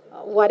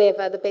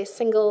 whatever, the best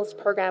singles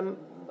program,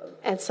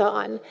 and so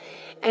on.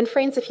 And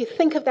friends, if you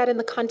think of that in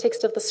the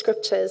context of the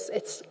scriptures,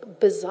 it's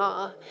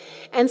bizarre.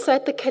 And so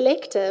at the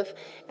collective,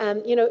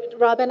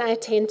 Rob and I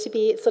tend to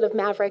be sort of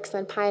mavericks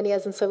and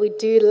pioneers, and so we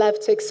do love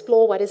to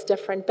explore what is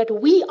different. But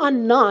we are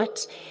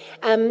not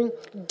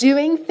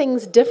doing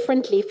things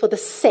differently for the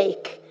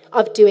sake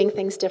of doing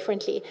things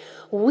differently.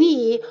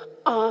 We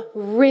are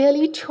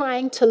really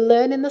trying to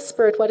learn in the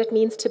Spirit what it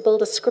means to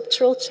build a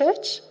scriptural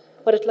church,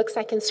 what it looks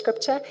like in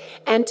Scripture,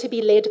 and to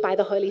be led by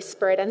the Holy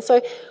Spirit. And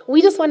so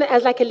we just want to,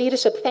 as like a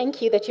leadership,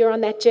 thank you that you're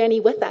on that journey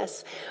with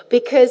us,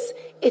 because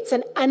it's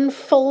an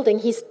unfolding.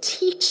 He's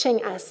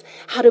teaching us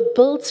how to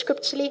build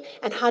scripturally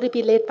and how to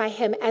be led by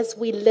him as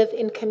we live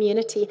in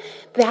community.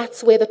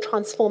 That's where the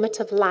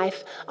transformative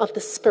life of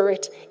the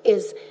Spirit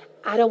is.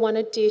 I don't want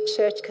to do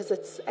church because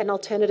it's an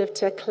alternative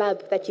to a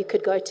club that you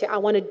could go to. I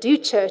want to do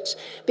church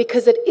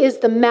because it is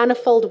the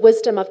manifold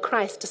wisdom of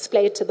Christ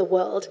displayed to the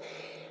world.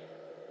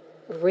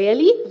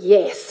 Really?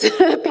 Yes,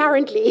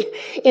 apparently.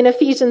 In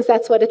Ephesians,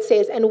 that's what it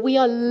says. And we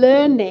are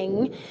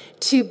learning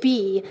to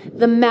be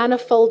the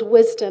manifold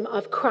wisdom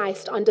of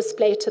Christ on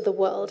display to the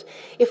world.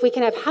 If we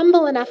can have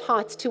humble enough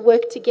hearts to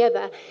work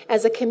together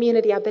as a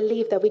community, I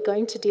believe that we're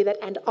going to do that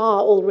and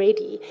are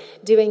already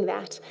doing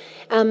that.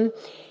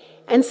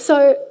 And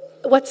so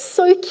what's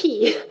so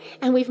key,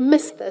 and we've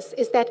missed this,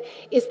 is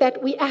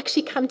that we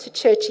actually come to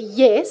church,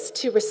 yes,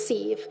 to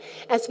receive.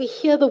 As we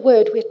hear the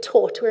word, we're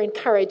taught, we're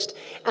encouraged.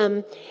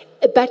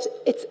 But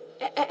it's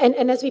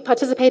and as we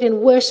participate in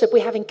worship,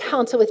 we have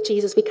encounter with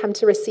Jesus, we come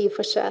to receive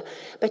for sure.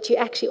 But you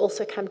actually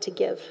also come to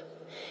give.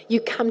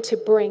 You come to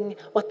bring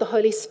what the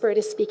Holy Spirit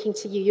is speaking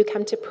to you. You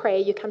come to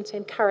pray. You come to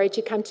encourage.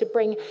 You come to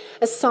bring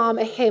a psalm,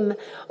 a hymn,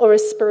 or a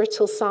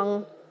spiritual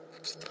song.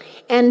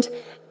 And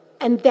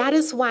that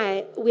is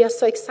why we are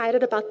so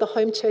excited about the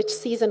home church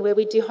season, where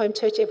we do home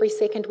church every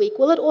second week.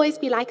 Will it always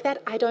be like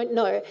that? I don't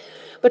know.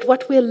 But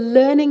what we're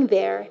learning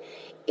there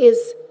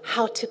is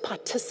how to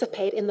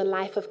participate in the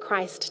life of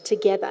Christ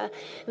together.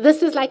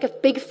 This is like a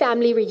big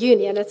family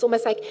reunion. It's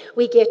almost like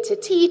we get to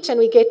teach and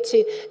we get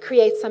to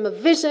create some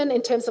vision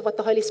in terms of what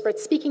the Holy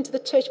Spirit's speaking to the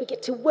church. We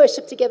get to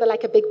worship together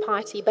like a big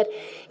party. But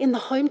in the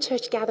home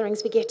church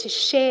gatherings, we get to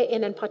share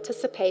in and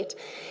participate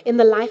in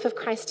the life of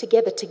Christ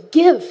together, to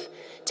give,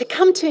 to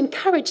come to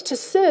encourage, to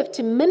serve,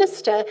 to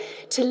minister,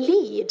 to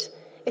lead.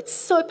 It's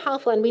so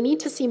powerful, and we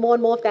need to see more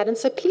and more of that. And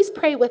so please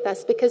pray with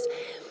us, because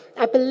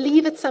I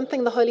believe it's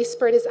something the Holy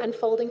Spirit is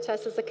unfolding to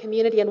us as a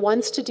community and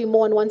wants to do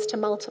more and wants to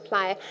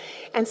multiply.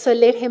 And so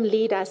let him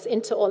lead us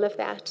into all of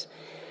that.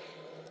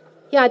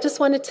 Yeah, I just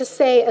wanted to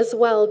say as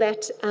well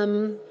that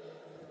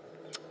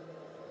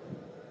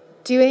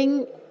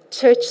doing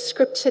church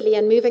scripturally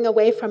and moving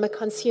away from a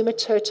consumer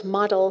church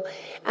model,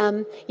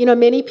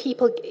 many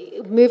people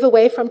move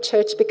away from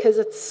church because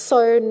it's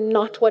so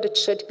not what it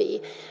should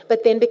be,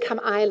 but then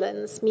become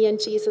islands, me and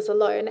Jesus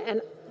alone.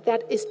 And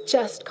that is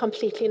just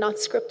completely not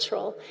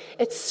scriptural.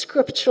 It's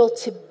scriptural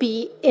to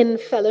be in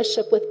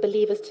fellowship with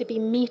believers, to be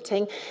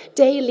meeting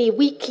daily,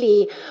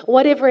 weekly,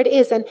 whatever it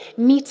is, and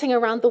meeting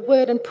around the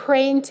word and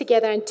praying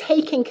together and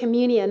taking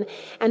communion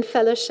and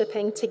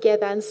fellowshipping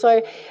together. And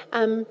so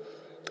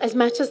as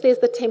much as there's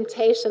the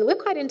temptation, we're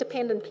quite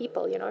independent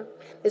people,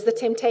 There's the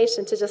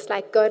temptation to just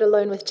like go it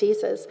alone with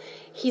Jesus.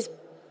 He's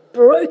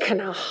broken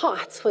our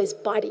hearts for his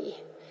body,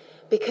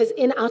 because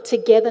in our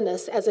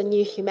togetherness as a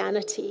new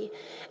humanity,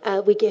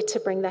 we get to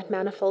bring that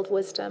manifold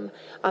wisdom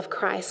of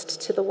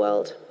Christ to the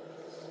world.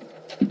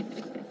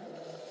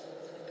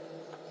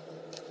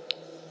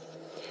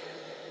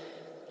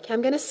 Okay,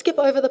 I'm going to skip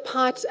over the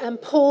part.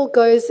 Paul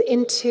goes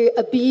into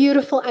a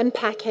beautiful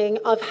unpacking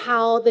of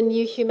how the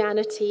new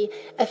humanity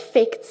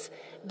affects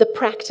the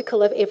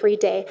practical of every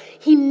day.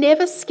 He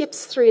never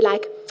skips through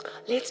like,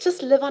 let's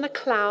just live on a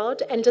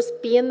cloud and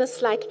just be in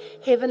this like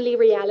heavenly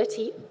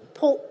reality.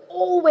 Paul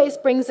always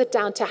brings it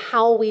down to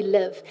how we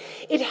live.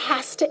 It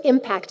has to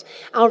impact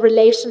our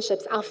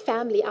relationships, our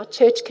family, our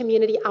church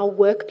community, our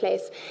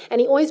workplace. And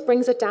he always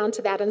brings it down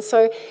to that. And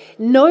so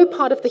no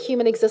part of the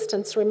human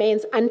existence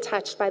remains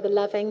untouched by the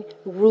loving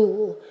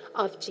rule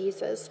of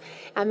Jesus.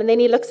 And then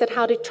he looks at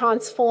how to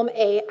transform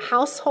a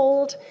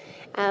household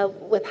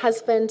with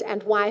husband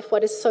and wife.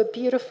 What is so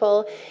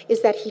beautiful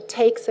is that he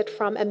takes it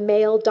from a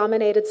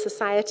male-dominated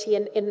society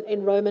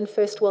in Roman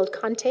First World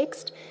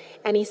context,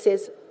 and he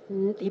says,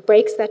 he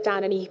breaks that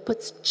down and he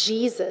puts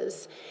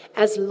Jesus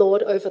as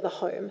Lord over the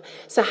home.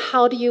 So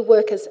how do you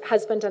work as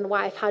husband and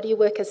wife? How do you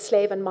work as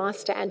slave and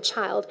master and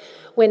child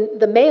when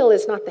the male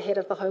is not the head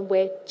of the home,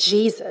 where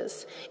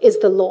Jesus is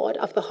the Lord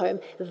of the home?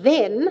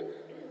 Then,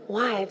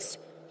 wives,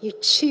 you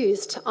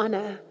choose to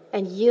honor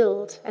and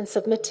yield and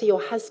submit to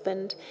your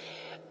husband,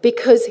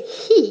 because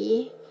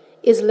he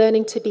is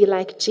learning to be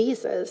like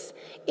Jesus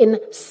in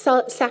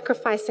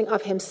sacrificing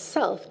of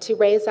himself to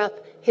raise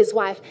up his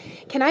wife.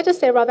 Can I just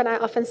say, Rob and I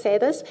often say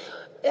this,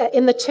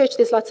 in the church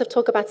there's lots of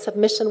talk about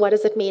submission. What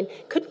does it mean?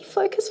 Could we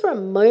focus for a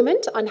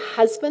moment on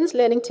husbands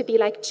learning to be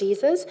like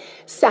Jesus,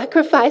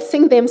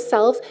 sacrificing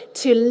themselves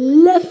to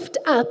lift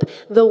up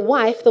the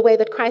wife the way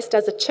that Christ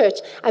does at church?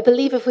 I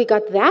believe if we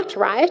got that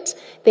right,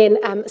 then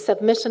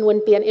submission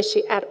wouldn't be an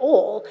issue at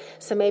all.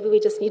 So maybe we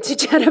just need to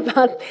chat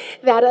about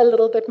that a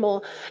little bit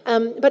more.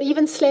 But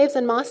even slaves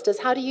and masters,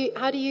 how do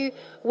you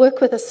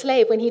work with a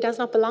slave when he does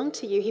not belong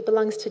to you? He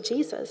belongs to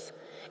Jesus.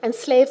 And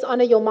slaves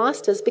honor your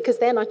masters because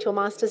they're not your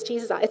masters,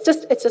 Jesus are. It's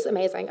just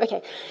amazing.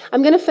 Okay,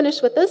 I'm going to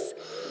finish with this.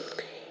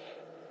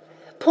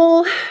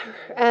 Paul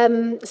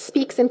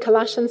speaks in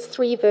Colossians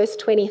 3, verse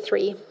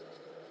 23.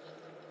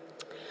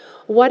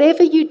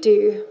 Whatever you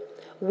do,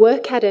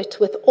 Work at it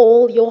with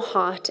all your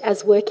heart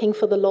as working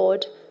for the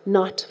Lord,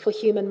 not for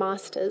human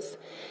masters,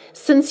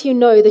 since you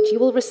know that you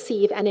will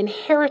receive an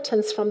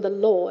inheritance from the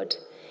Lord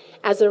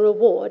as a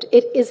reward.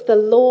 It is the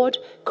Lord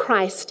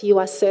Christ you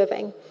are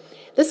serving.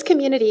 This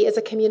community is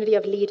a community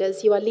of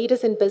leaders. You are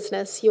leaders in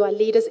business. You are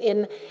leaders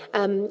in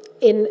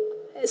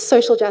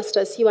social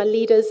justice. You are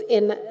leaders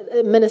in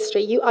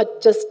ministry. You are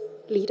just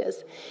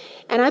leaders.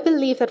 And I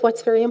believe that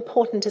what's very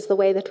important is the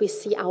way that we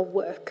see our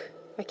work,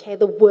 okay,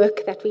 the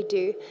work that we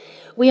do.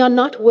 We are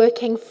not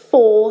working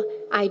for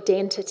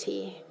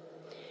identity,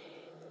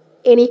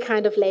 any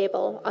kind of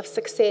label of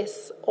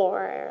success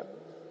or,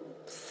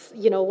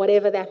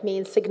 whatever that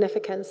means,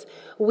 significance.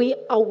 We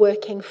are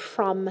working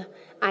from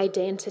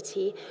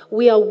identity.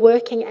 We are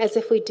working as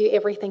if we do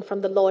everything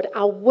from the Lord.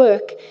 Our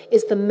work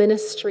is the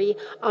ministry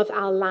of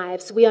our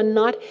lives. We are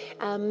not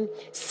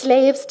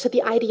slaves to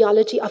the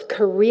ideology of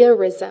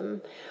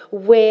careerism,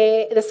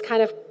 where this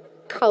kind of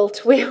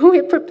cult where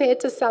we're prepared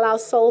to sell our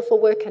soul for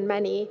work and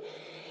money.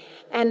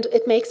 And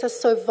it makes us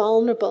so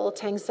vulnerable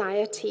to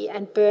anxiety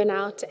and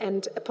burnout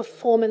and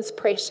performance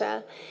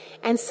pressure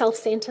and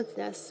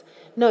self-centeredness.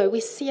 No,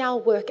 we see our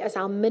work as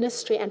our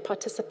ministry and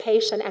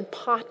participation and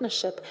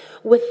partnership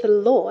with the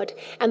Lord.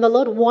 And the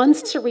Lord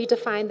wants to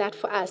redefine that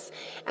for us.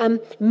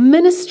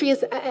 Ministry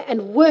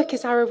and work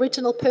is our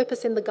original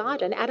purpose in the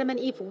garden. Adam and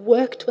Eve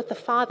worked with the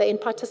Father in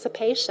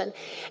participation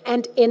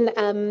and in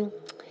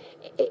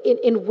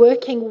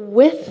working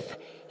with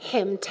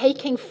Him,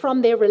 taking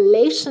from their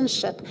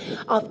relationship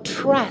of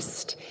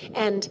trust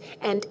and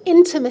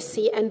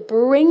intimacy and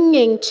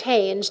bringing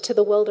change to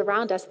the world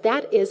around us.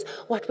 That is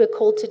what we're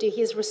called to do.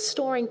 He is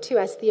restoring to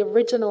us the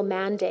original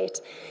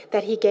mandate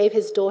that He gave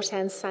His daughter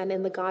and son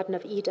in the Garden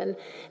of Eden,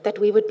 that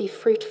we would be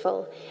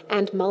fruitful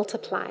and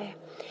multiply.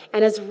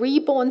 And as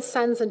reborn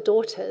sons and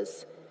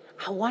daughters,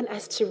 I want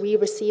us to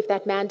receive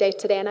that mandate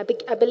today. And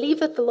I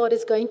believe that the Lord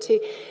is going to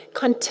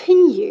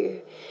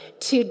continue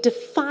to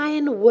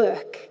define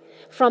work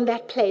from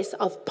that place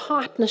of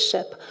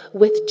partnership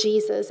with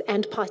Jesus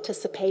and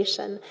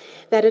participation,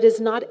 that it is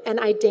not an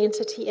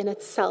identity in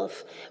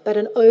itself, but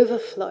an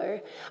overflow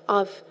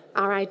of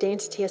our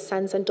identity as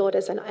sons and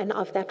daughters and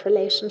of that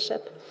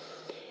relationship.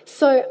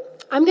 So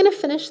I'm going to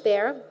finish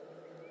there.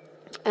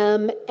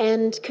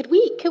 And could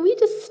we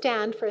just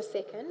stand for a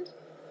second?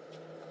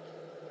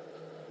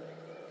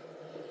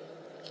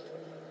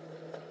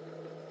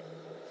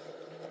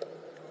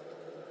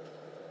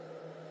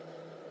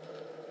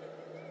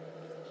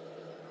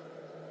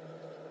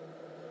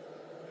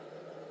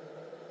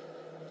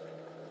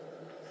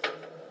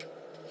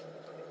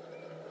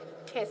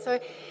 Okay, so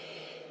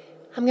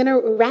I'm going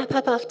to wrap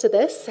up after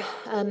this.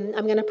 I'm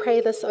going to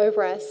pray this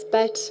over us.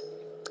 But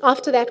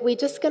after that, we're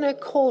just going to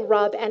call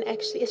Rob. And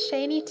actually, is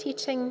Shani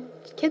teaching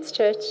kids'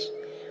 church?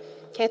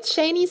 Okay, it's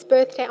Shani's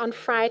birthday on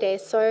Friday.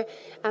 So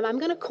I'm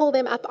going to call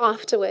them up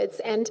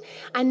afterwards. And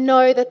I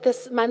know that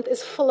this month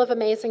is full of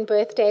amazing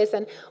birthdays.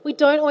 And we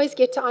don't always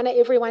get to honor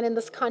everyone in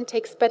this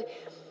context.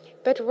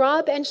 But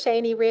Rob and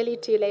Shani really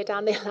do lay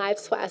down their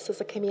lives for us as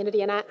a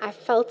community. And I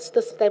felt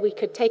that we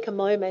could take a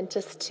moment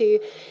just to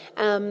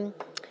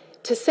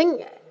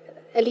sing.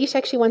 Alicia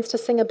actually wants to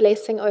sing a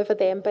blessing over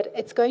them, but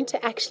it's going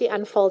to actually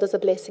unfold as a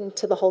blessing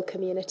to the whole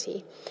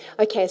community.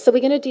 Okay, so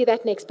we're going to do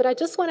that next. But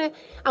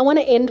I want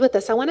to end with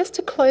this. I want us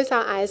to close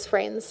our eyes,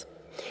 friends.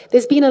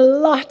 There's been a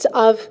lot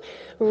of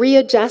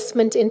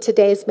readjustment in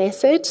today's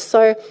message.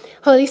 So,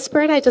 Holy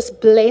Spirit, I just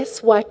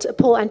bless what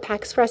Paul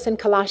unpacks for us in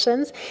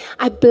Colossians.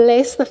 I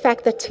bless the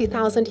fact that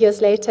 2,000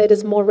 years later it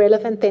is more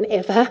relevant than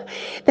ever,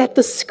 that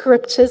the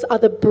scriptures are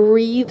the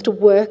breathed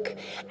work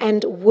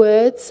and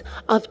words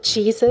of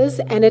Jesus,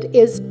 and it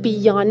is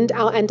beyond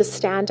our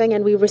understanding,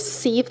 and we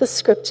receive the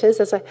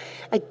scriptures as a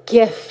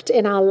gift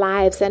in our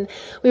lives, and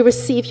we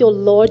receive your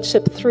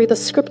lordship through the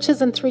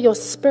scriptures and through your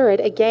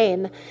Spirit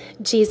again,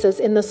 Jesus,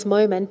 in this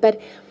moment.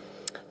 But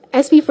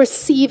as we've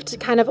received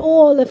kind of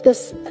all of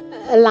this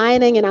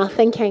aligning in our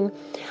thinking,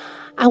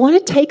 I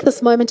want to take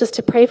this moment just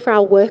to pray for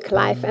our work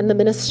life and the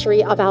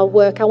ministry of our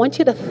work. I want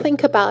you to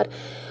think about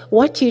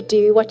what you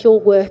do, what your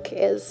work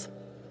is.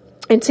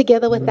 And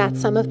together with that,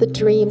 some of the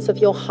dreams of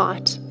your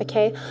heart,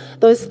 okay?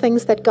 Those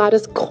things that God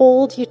has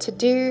called you to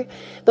do,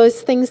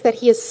 those things that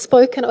He has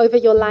spoken over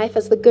your life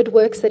as the good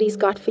works that He's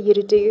got for you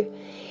to do.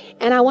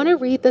 And I want to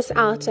read this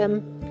out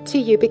to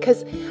you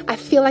because I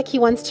feel like He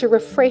wants to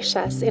refresh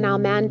us in our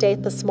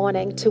mandate this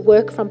morning to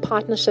work from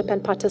partnership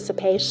and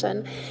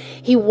participation.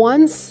 He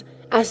wants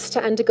us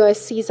to undergo a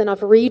season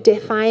of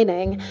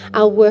redefining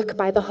our work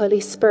by the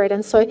Holy Spirit.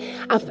 And so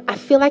I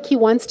feel like He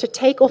wants to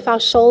take off our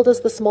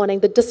shoulders this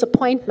morning the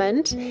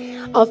disappointment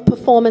of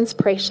performance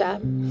pressure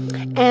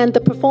and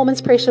the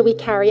performance pressure we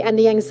carry and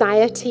the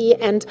anxiety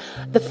and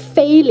the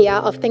failure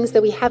of things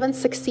that we haven't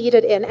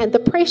succeeded in and the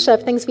pressure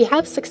of things we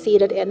have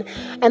succeeded in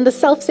and the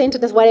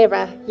self-centeredness,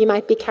 whatever you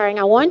might be carrying.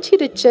 I want you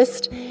to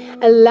just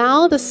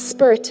allow the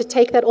Spirit to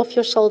take that off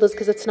your shoulders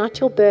because it's not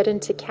your burden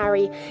to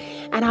carry.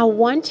 And I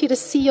want you to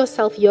see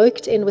yourself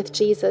yoked in with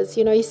Jesus.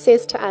 You know, He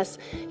says to us,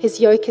 His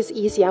yoke is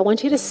easy. I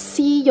want you to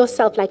see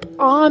yourself like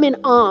arm in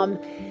arm,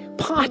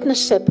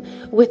 partnership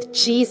with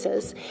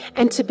Jesus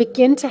and to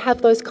begin to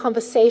have those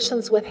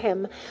conversations with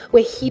him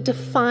where he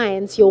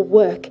defines your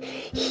work.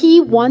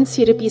 He wants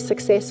you to be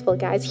successful,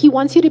 guys. He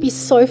wants you to be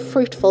so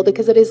fruitful,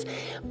 because it is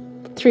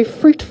through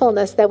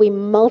fruitfulness that we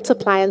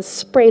multiply and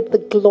spread the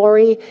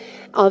glory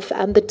of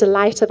the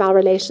delight of our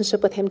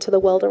relationship with him to the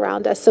world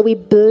around us. So we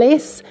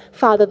bless,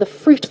 Father, the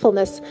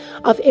fruitfulness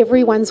of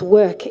everyone's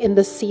work in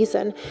this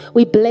season.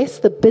 We bless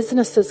the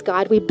businesses,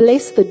 God. We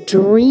bless the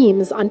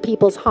dreams on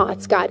people's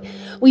hearts, God.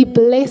 We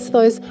bless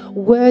those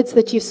words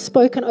that you've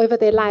spoken over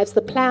their lives,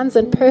 the plans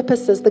and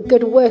purposes, the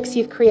good works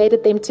you've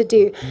created them to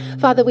do.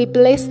 Father, we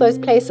bless those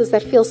places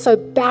that feel so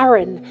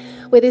barren,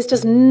 where there's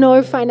just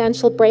no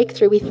financial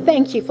breakthrough. We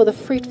thank you for the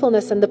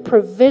fruitfulness and the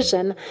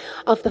provision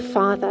of the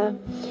Father.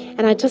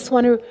 And I just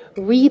want to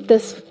read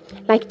this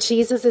like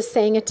Jesus is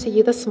saying it to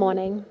you this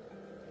morning.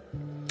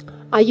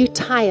 Are you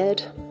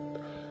tired?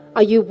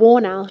 Are you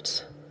worn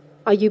out?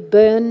 Are you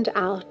burned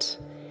out?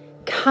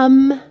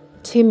 Come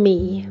to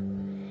me.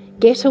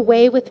 Get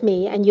away with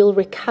me and you'll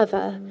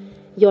recover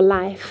your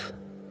life.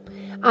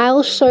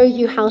 I'll show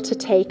you how to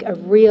take a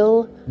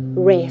real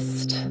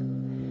rest.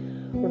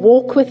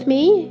 Walk with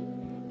me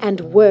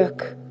and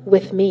work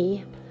with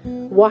me.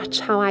 Watch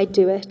how I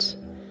do it.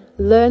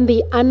 Learn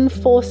the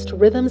unforced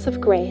rhythms of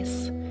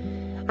grace.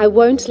 I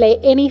won't lay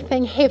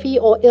anything heavy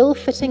or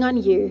ill-fitting on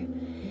you.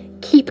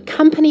 Keep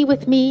company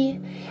with me,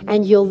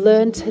 and you'll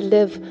learn to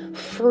live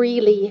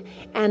freely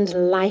and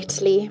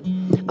lightly.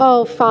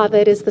 Oh, Father,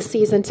 it is the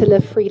season to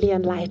live freely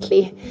and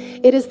lightly.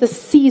 It is the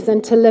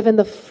season to live in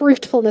the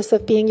fruitfulness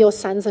of being your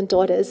sons and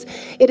daughters.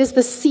 It is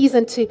the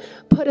season to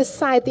put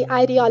aside the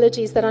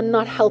ideologies that are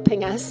not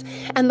helping us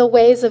and the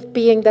ways of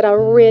being that are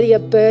really a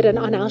burden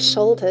on our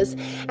shoulders.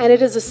 And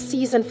it is a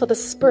season for the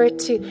Spirit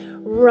to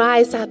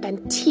rise up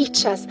and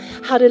teach us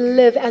how to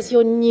live as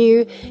your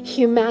new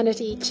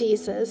humanity,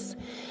 Jesus.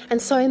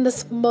 And so in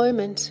this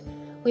moment,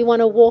 we want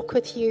to walk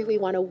with you. We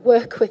want to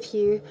work with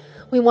you.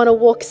 We want to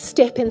walk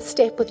step in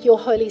step with your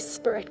Holy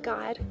Spirit,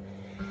 God.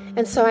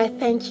 And so I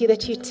thank you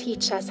that you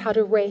teach us how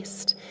to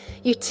rest.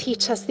 You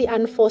teach us the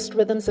unforced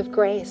rhythms of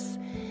grace.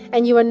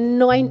 And you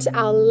anoint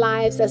our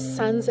lives as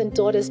sons and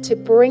daughters to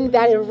bring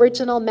that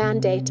original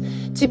mandate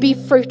to be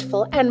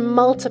fruitful and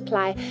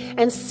multiply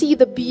and see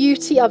the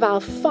beauty of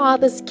our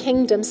Father's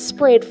kingdom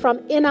spread from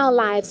in our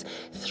lives,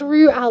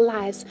 through our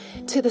lives,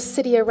 to the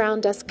city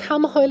around us.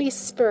 Come, Holy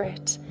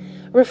Spirit,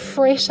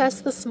 refresh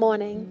us this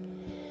morning.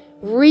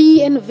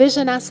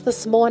 Re-envision us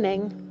this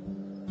morning.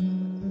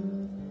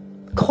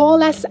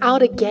 Call us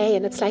out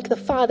again. It's like the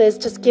Father is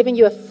just giving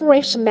you a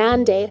fresh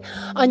mandate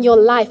on your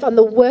life, on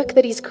the work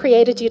that he's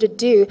created you to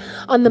do,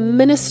 on the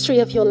ministry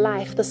of your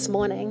life this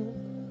morning.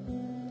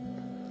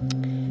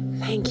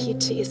 Thank you,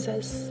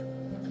 Jesus.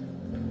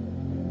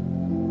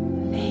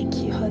 Thank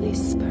you, Holy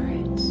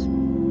Spirit.